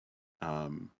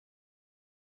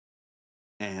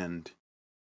 And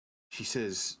she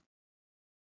says,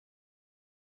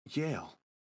 Yale.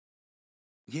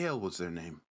 Yale was their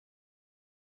name.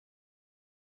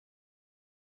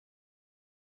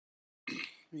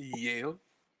 Yale.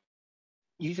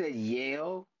 You said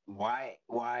Yale? Yale?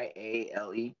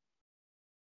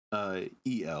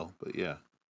 EL, but yeah.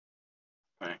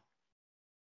 Right.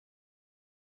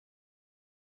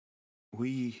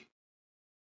 We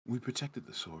protected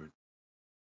the sword.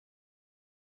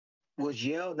 Was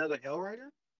Yale another Hell Rider?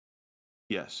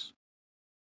 Yes.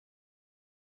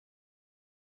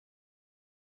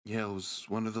 Yale was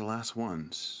one of the last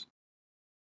ones.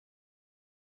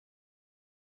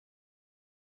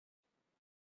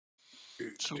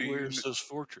 So Do you where's this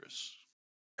fortress?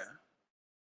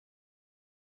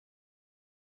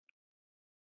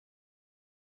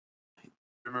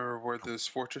 remember where this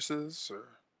fortress is,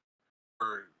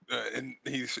 or and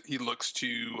he looks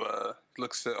to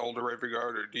Older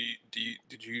Ravengard, or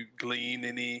did you glean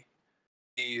any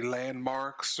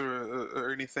landmarks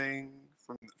or anything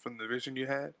from the vision you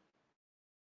had?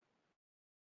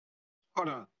 Hold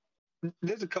on.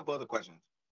 There's a couple other questions.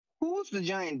 Who was the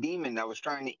giant demon that was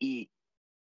trying to eat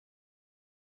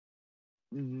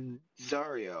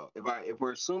Zariel. If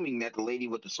we're assuming that the lady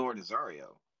with the sword is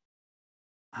Zariel.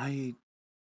 I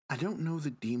don't know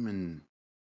the demon.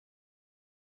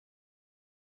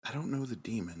 I don't know the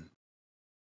demon.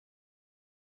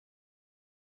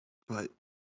 But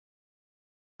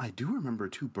I do remember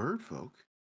two bird folk.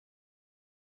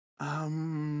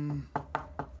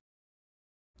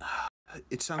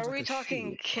 It sounds Are like we a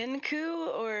talking she. Kinku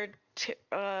or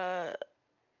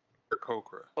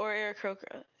Kokra. or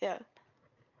Aarakocra? Yeah.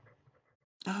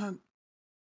 Uh,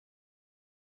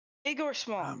 Big or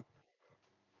small?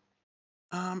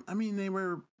 I mean, they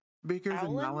were bigger than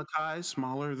Owlin? Malachi,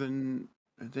 smaller than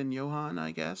Johann,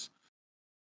 I guess.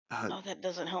 Oh, that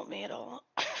doesn't help me at all.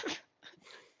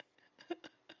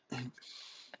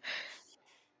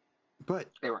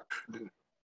 But They were.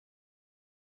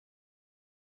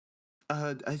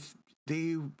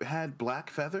 they had black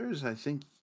feathers. I think.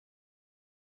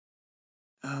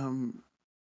 Yeah,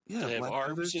 Do they have black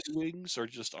arms feathers. and wings, or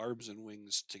just arms and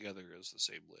wings together as the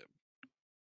same limb?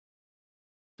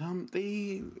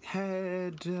 They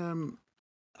had.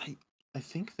 I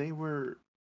think they were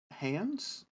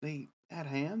hands. They had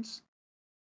hands.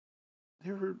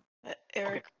 They were.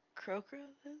 Aarakocra?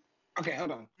 Okay,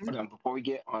 hold on. Before we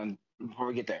get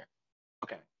there.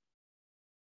 Okay.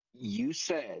 You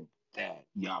said that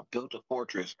y'all built a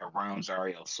fortress around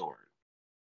Zariel's sword.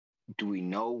 Do we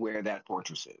know where that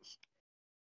fortress is?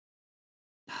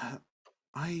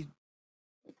 I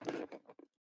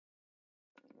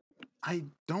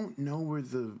don't know where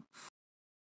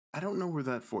I don't know where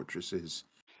that fortress is,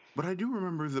 but I do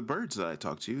remember the birds that I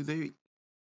talked to. They,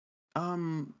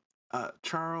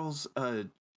 Charles,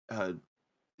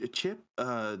 Chip,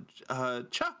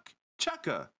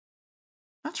 Chucka.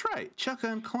 That's right,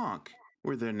 Chucka and Clonk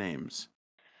were their names.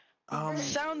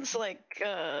 Sounds like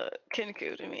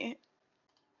Kinku to me.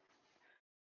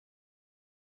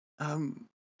 I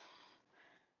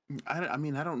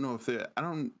mean, I don't know if I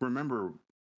don't remember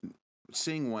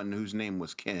seeing one whose name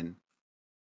was Ken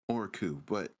or Ku,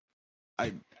 but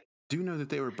I do know that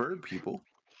they were bird people.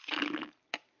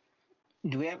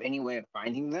 Do we have any way of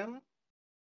finding them?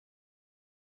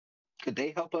 Could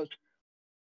they help us?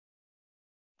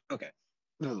 Okay,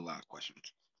 there's a lot of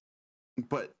questions.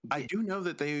 But I do know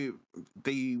that they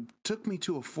took me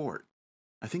to a fort.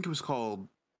 I think it was called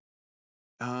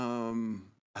I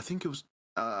think it was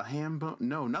Hambone.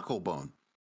 No, Knucklebone.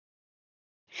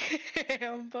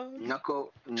 Hambone.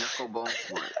 Knucklebone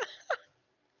Fort.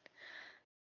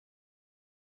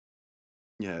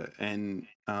 Yeah, and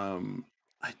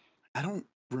I don't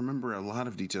remember a lot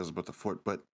of details about the fort,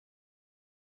 but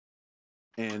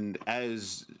and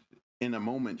as in a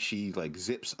moment she like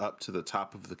zips up to the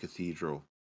top of the cathedral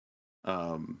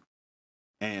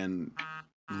and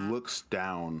looks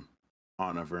down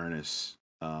on Avernus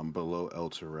below El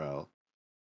Terrell.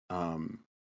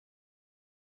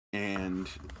 And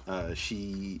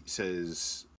she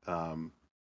says,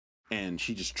 and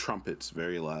she just trumpets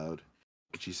very loud.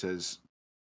 She says,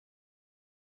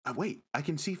 wait, I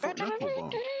can see Fort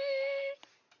Knucklebone.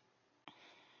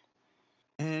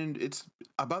 And it's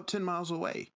about 10 miles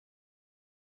away.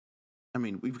 I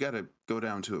mean, we've got to go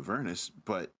down to Avernus,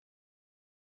 but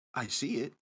I see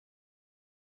it.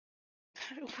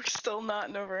 We're still not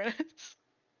in Avernus.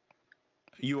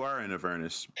 You are in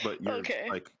Avernus, but you're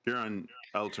you're on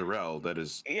El Terrell that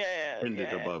is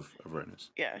ended above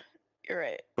Avernus. Yeah, you're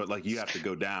right. But like you have to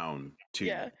go down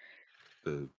to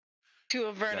to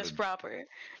Avernus proper.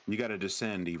 You got to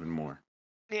descend even more.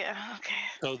 Yeah. Okay.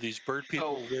 So these bird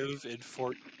people live in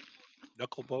Fort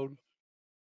Knucklebone?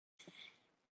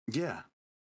 Yeah.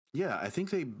 Yeah, I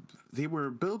think they were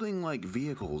building like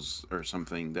vehicles or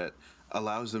something that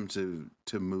allows them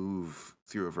to move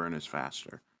through Avernus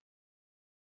faster.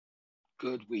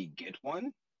 Could we get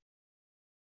one?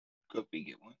 I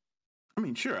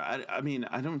mean, sure. I mean,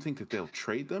 I don't think that they'll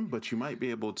trade them, but you might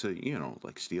be able to,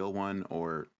 like steal one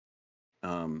or, I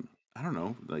don't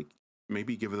know, like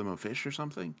maybe give them a fish or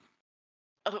something.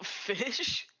 A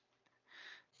fish?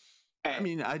 I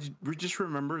mean, just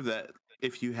remember that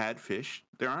if you had fish,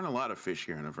 there aren't a lot of fish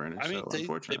here in Avernus. I mean, so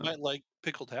unfortunately, they might like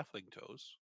pickled halfling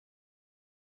toes.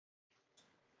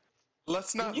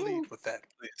 Let's not lead with that,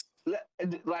 please.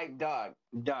 Like dog.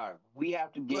 We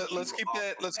have to get. Let's keep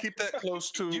that close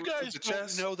to you guys the don't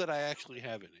chest. know that I actually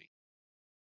have any.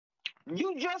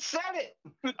 You just said it.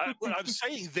 I'm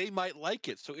saying they might like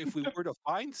it. So if we were to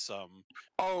find some,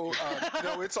 no,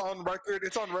 it's on record.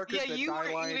 It's on record that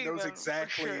Dyline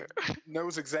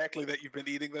knows exactly that you've been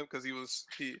eating them because he was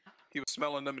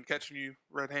smelling them and catching you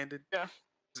red-handed. Yeah,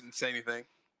 doesn't say anything.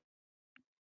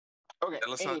 Okay,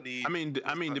 let's not need. I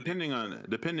mean, depending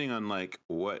on like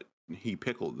what he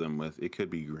pickled them with, it could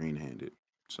be green-handed.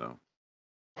 So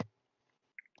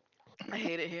I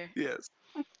hate it here. Yes.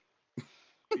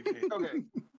 Okay.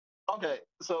 Okay.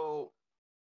 So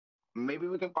maybe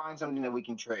we can find something that we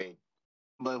can trade,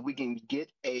 but we can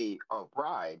get a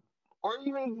ride, or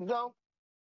even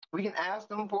we can ask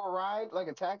them for a ride, like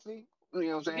a taxi. You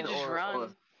know what I'm You saying? can just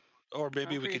run. Or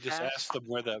maybe Run we pretty could just fast. ask them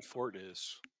where that fort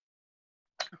is.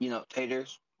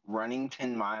 Taters, running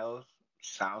 10 miles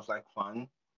sounds like fun,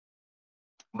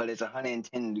 but it's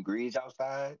 110 degrees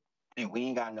outside, and we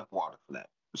ain't got enough water for that.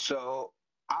 So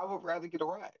I would rather get a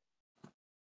ride.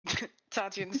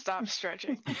 Tatian, stop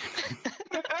stretching.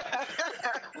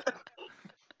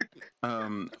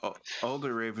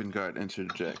 Older Ravengard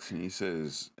interjects and he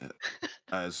says,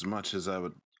 as much as I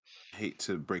would hate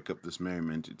to break up this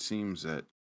merriment, it seems that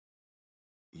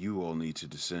you all need to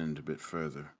descend a bit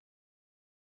further.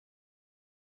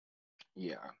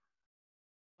 Yeah.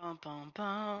 Bum, bum,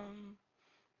 bum.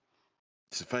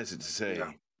 Suffice it to say,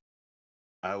 Yeah.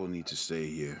 I will need to stay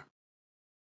here.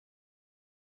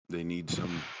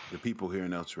 The people here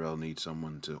in Elturel need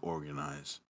someone to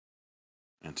organize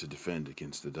and to defend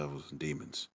against the devils and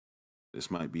demons.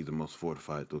 This might be the most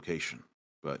fortified location,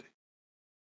 but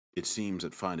it seems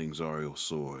that finding Zariel's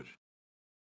sword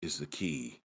is the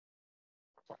key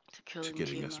To killing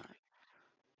getting us- Tiamat.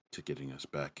 to getting us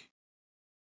back.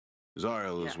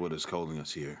 Zariel is Yeah. what is holding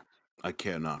us here. I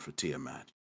care not for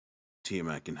Tiamat.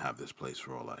 Tiamat can have this place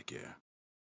for all I care.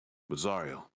 But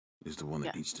Zariel is the one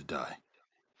that Yeah. needs to die.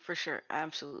 For sure,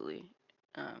 absolutely.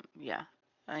 Yeah,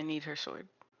 I need her sword.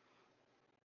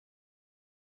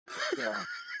 Yeah.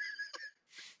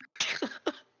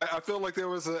 I feel like there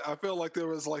was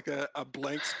like a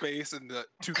blank space, and the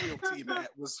to kill T-Mat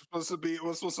was supposed to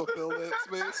fill that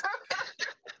space.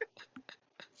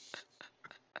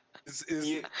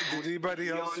 Did anybody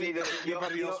you else don't need to- you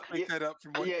don't- you else don't- pick that up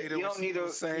from what Yeah, Ada you don't need to.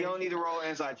 was saying? You don't need to roll an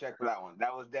inside check for that one.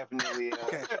 That was definitely.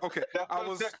 Okay. I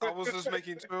was just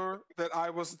making sure that I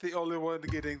wasn't the only one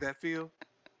getting that feel.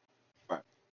 Right.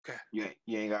 Okay. You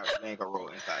ain't got roll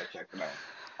an inside check for that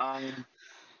one.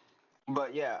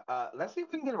 But yeah, let's see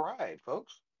if we can get a ride,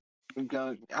 folks.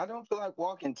 Because I don't feel like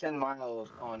walking 10 miles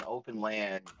on open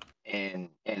land in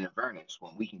Avernus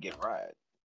when we can get a ride.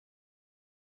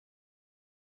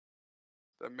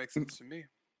 That makes sense to me.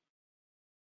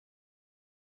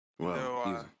 Well, No,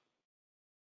 he's-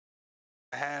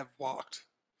 I have walked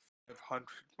 500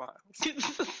 miles.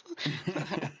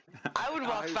 I would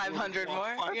walk I would 500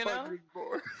 walk more, you know? 500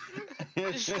 more.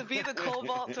 Just to be the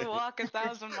cobalt to walk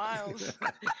 1,000 miles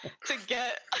to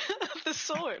get the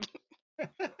sword.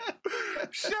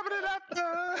 Shoving it up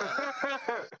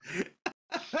there.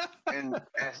 And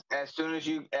as soon as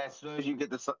you get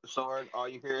the sword, all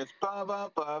you hear is blah blah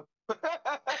blah.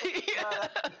 Yeah.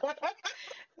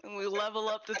 And we level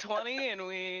up to 20 and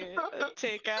we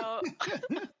take out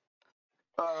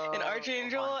an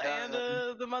archangel and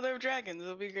the mother of dragons.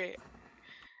 It'll be great.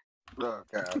 Oh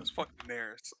god. It's fucking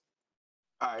Daenerys.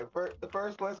 All right,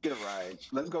 first let's get a ride.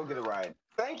 Let's go get a ride.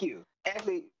 Thank you.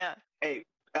 Actually, Yeah. Hey,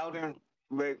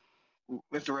 Mr.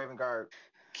 Ravengard,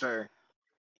 sir.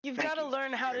 You've Thank got to you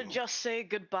learn how to very much. just say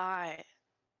goodbye.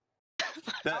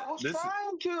 I was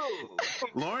trying to.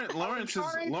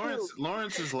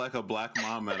 Lawrence is like a black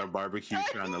mom at a barbecue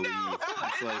trying to leave.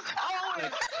 It's like,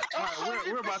 Always. all right,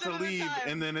 we're about to 100% of the leave, time.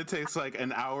 and then it takes like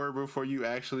an hour before you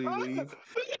actually leave.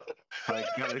 Like,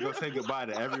 gotta go say goodbye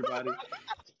to everybody.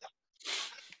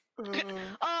 Oh,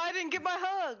 I didn't get my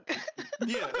hug.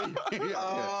 Yeah.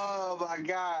 Oh my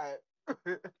god.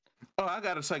 Oh, I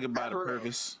gotta say goodbye to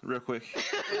Purvis real quick.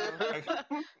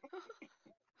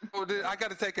 Oh, dude, I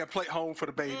got to take that plate home for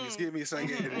the babies. Give me a second.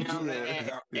 You know what I'm saying?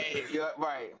 Hey, you're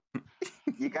right.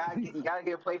 You gotta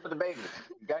get a plate for the baby.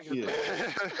 You gotta get a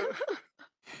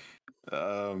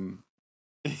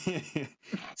plate.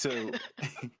 So,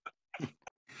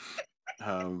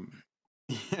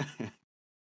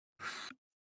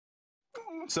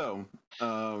 so,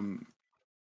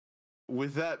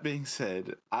 with that being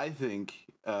said, I think,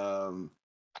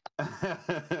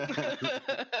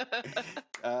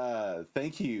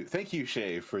 thank you,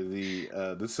 Shay, for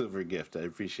the silver gift. I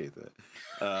appreciate that.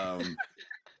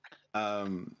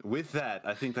 With that,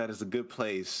 I think that is a good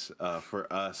place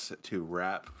for us to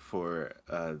wrap for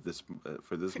this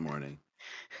morning.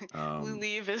 We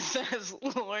leave as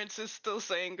Lawrence is still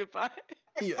saying goodbye.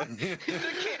 Yeah. The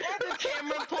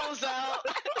camera pulls out.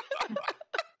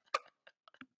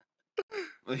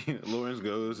 Lawrence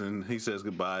goes and he says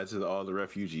goodbye to all the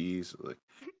refugees. Like,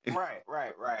 Right.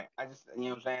 I just, you know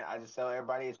what I'm saying? I just tell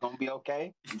everybody it's gonna be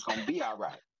okay. It's gonna be all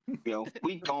right.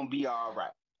 We gonna be all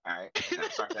right. All right.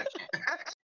 Start that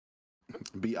shit.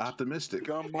 Be optimistic.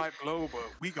 Gun might blow, but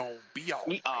we gonna be all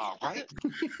We are right.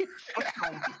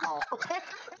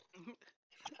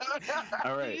 All Do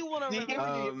right. you want to We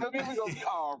remember? gonna be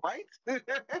all right.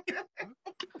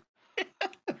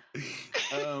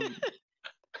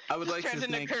 I would Just like to turns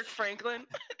into thank. Kirk Franklin.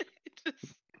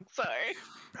 Just- sorry.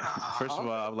 First of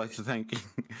all, I would like to thank.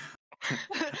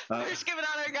 First, give it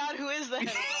honor, God, who is the head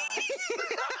of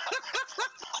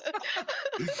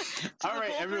the All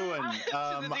right, pulpit, everyone. to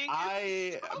the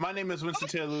deacon. My name is Winston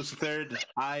Taylor Lewis III.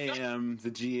 I am the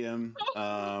GM.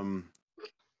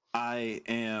 I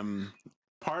am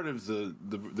part of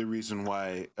the reason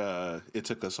why it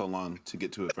took us so long to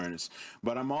get to Avernus.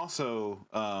 But I'm also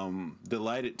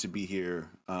delighted to be here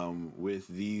with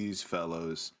these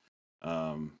fellows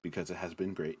because it has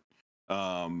been great.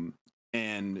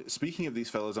 And speaking of these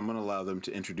fellows, I'm going to allow them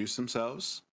to introduce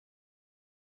themselves.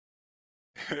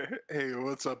 Hey,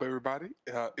 what's up, everybody?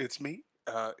 It's me,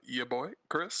 your boy,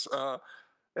 Chris.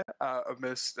 I've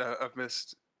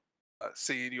missed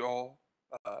seeing you all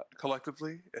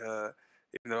collectively.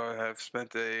 Even though I have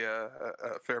spent a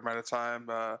fair amount of time,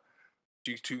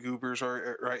 you two goobers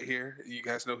are right here. You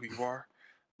guys know who you are.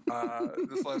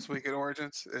 This last week in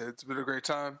Origins, it's been a great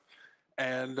time,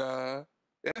 and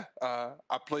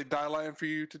I played Dylan for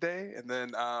you today, and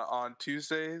then on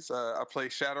Tuesdays I play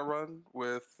Shadowrun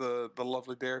with the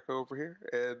lovely Derek over here,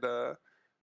 and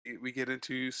we get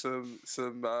into some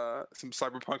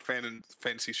cyberpunk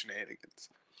fantasy shenanigans.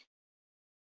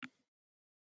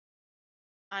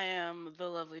 I am the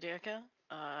lovely Derica,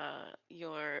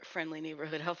 your friendly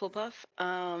neighborhood Hufflepuff.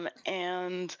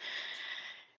 And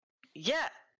yeah,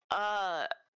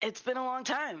 it's been a long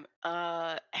time,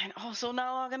 and also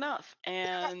not long enough.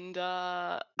 And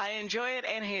I enjoy it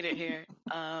and hate it here.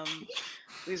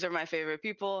 These are my favorite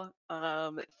people.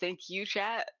 Thank you,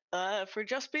 chat, for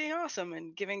just being awesome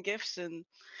and giving gifts and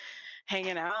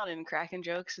hanging out and cracking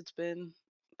jokes.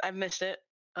 I've missed it.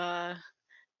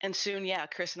 And soon, yeah,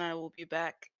 Chris and I will be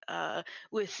back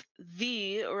with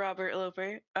the Robert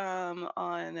Loper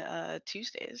on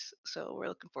Tuesdays. So we're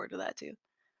looking forward to that too.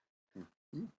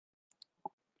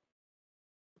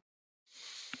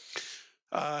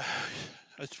 I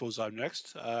suppose I'm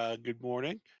next. Good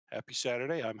morning. Happy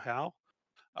Saturday. I'm Hal.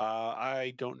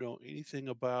 I don't know anything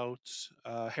about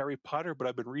Harry Potter, but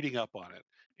I've been reading up on it,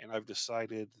 and I've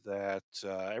decided that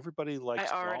everybody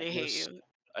likes I already Dauntless. hate you.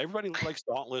 Everybody likes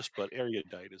Dauntless, but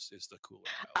Erudite is the cooler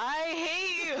house. I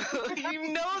hate you. You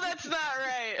know that's not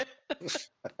right.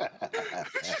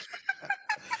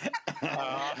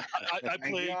 I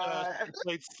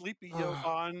played Sleepy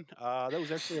Johann. That was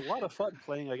actually a lot of fun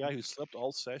playing a guy who slept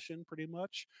all session pretty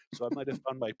much. So I might have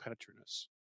found my Patronus.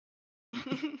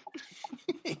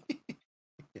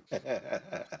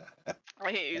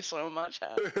 I hate you so much.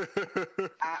 Hal.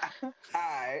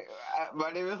 Hi,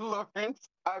 my name is Lawrence.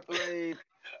 I played.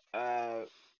 Oh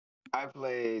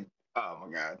my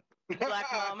god. Black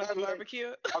Mom at the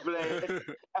barbecue. I played.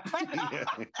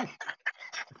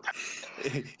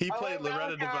 He played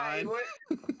Loretta Devine.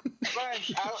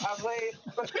 I played.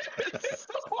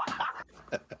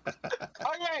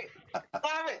 Okay,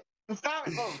 stop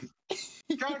it, folks.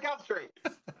 Trying to concentrate.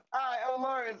 Hi, I'm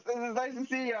Lawrence. This is nice to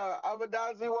see y'all. I'm a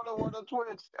Dodzy101 on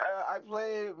Twitch. I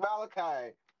play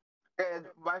Malachi. And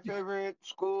my favorite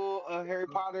school of Harry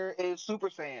Potter is Super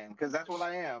Saiyan, because that's what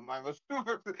I am. I'm a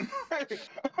Super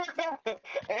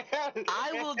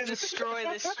I will destroy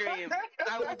this stream.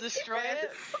 I will destroy it.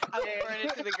 I will burn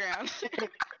it to the ground.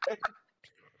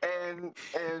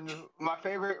 and my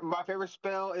favorite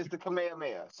spell is the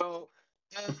Kamehameha. So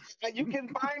you can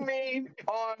find me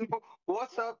on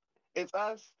What's Up, It's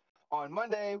Us on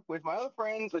Monday with my other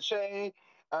friends, Lachey,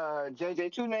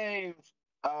 JJ Two Names,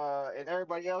 and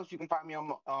everybody else. You can find me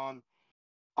on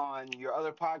your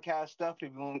other podcast stuff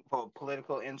if you want for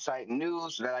political insight and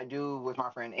news that I do with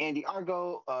my friend Andy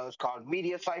Argo. It's called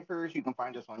Media Ciphers. You can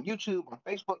find us on YouTube, on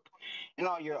Facebook, and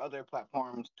all your other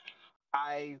platforms.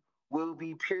 I will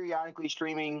be periodically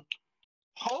streaming,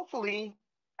 hopefully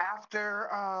after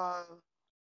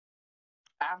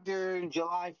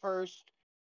July 1st,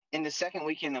 in the second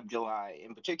weekend of July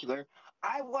in particular.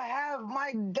 I will have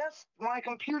my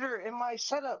computer, and my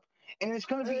setup, and it's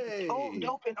going to be so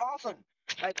dope and awesome.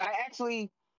 Like, I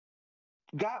actually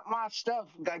got my stuff.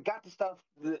 I got the stuff,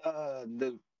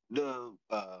 the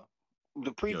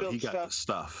pre-built He got stuff. the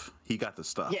stuff. He got the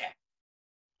stuff.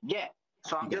 Yeah.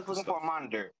 So I'm just looking for a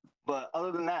monitor. But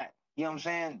other than that, you know what I'm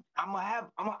saying? I'm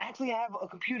gonna actually have a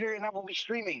computer, and I will be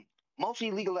streaming mostly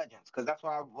League of Legends because that's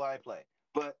what I play.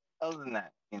 But other than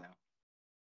that,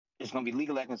 it's gonna be League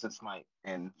of Legends and Smite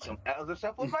and some other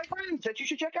stuff with my friends that you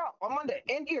should check out on Monday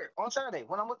and here on Saturday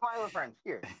when I'm with my other friends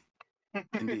here.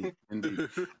 Indeed, indeed.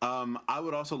 I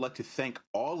would also like to thank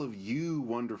all of you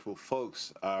wonderful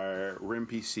folks, our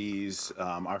RMPCs,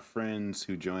 our friends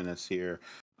who join us here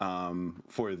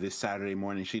for this Saturday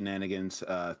morning shenanigans.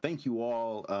 Thank you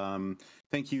all.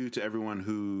 Thank you to everyone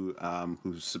who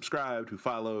subscribed, who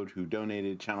followed, who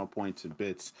donated channel points and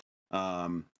bits.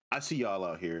 I see y'all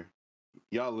out here.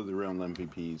 Y'all are the real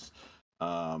MVPs.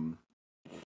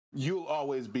 You'll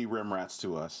always be rim rats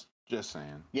to us. Just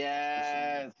saying.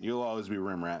 Yes. You'll always be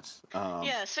rim rats.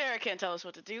 Yeah, Sarah can't tell us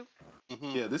what to do.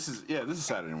 Yeah, this is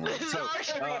Saturday morning. This is our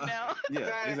stream now.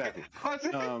 Yeah, exactly.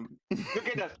 Look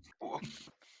at us.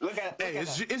 Look at. Hey,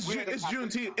 it's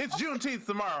Juneteenth. It's Juneteenth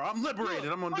tomorrow. I'm liberated.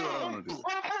 I'm gonna do what I want to do.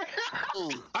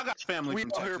 I got family We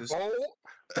from out here Texas.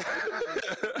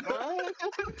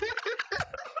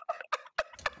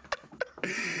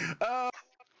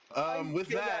 With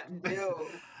that,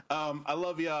 I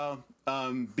love y'all.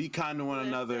 Be kind to one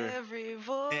another. Every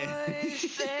voice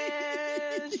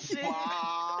and sing.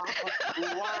 Wow.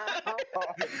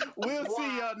 We'll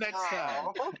see y'all next time.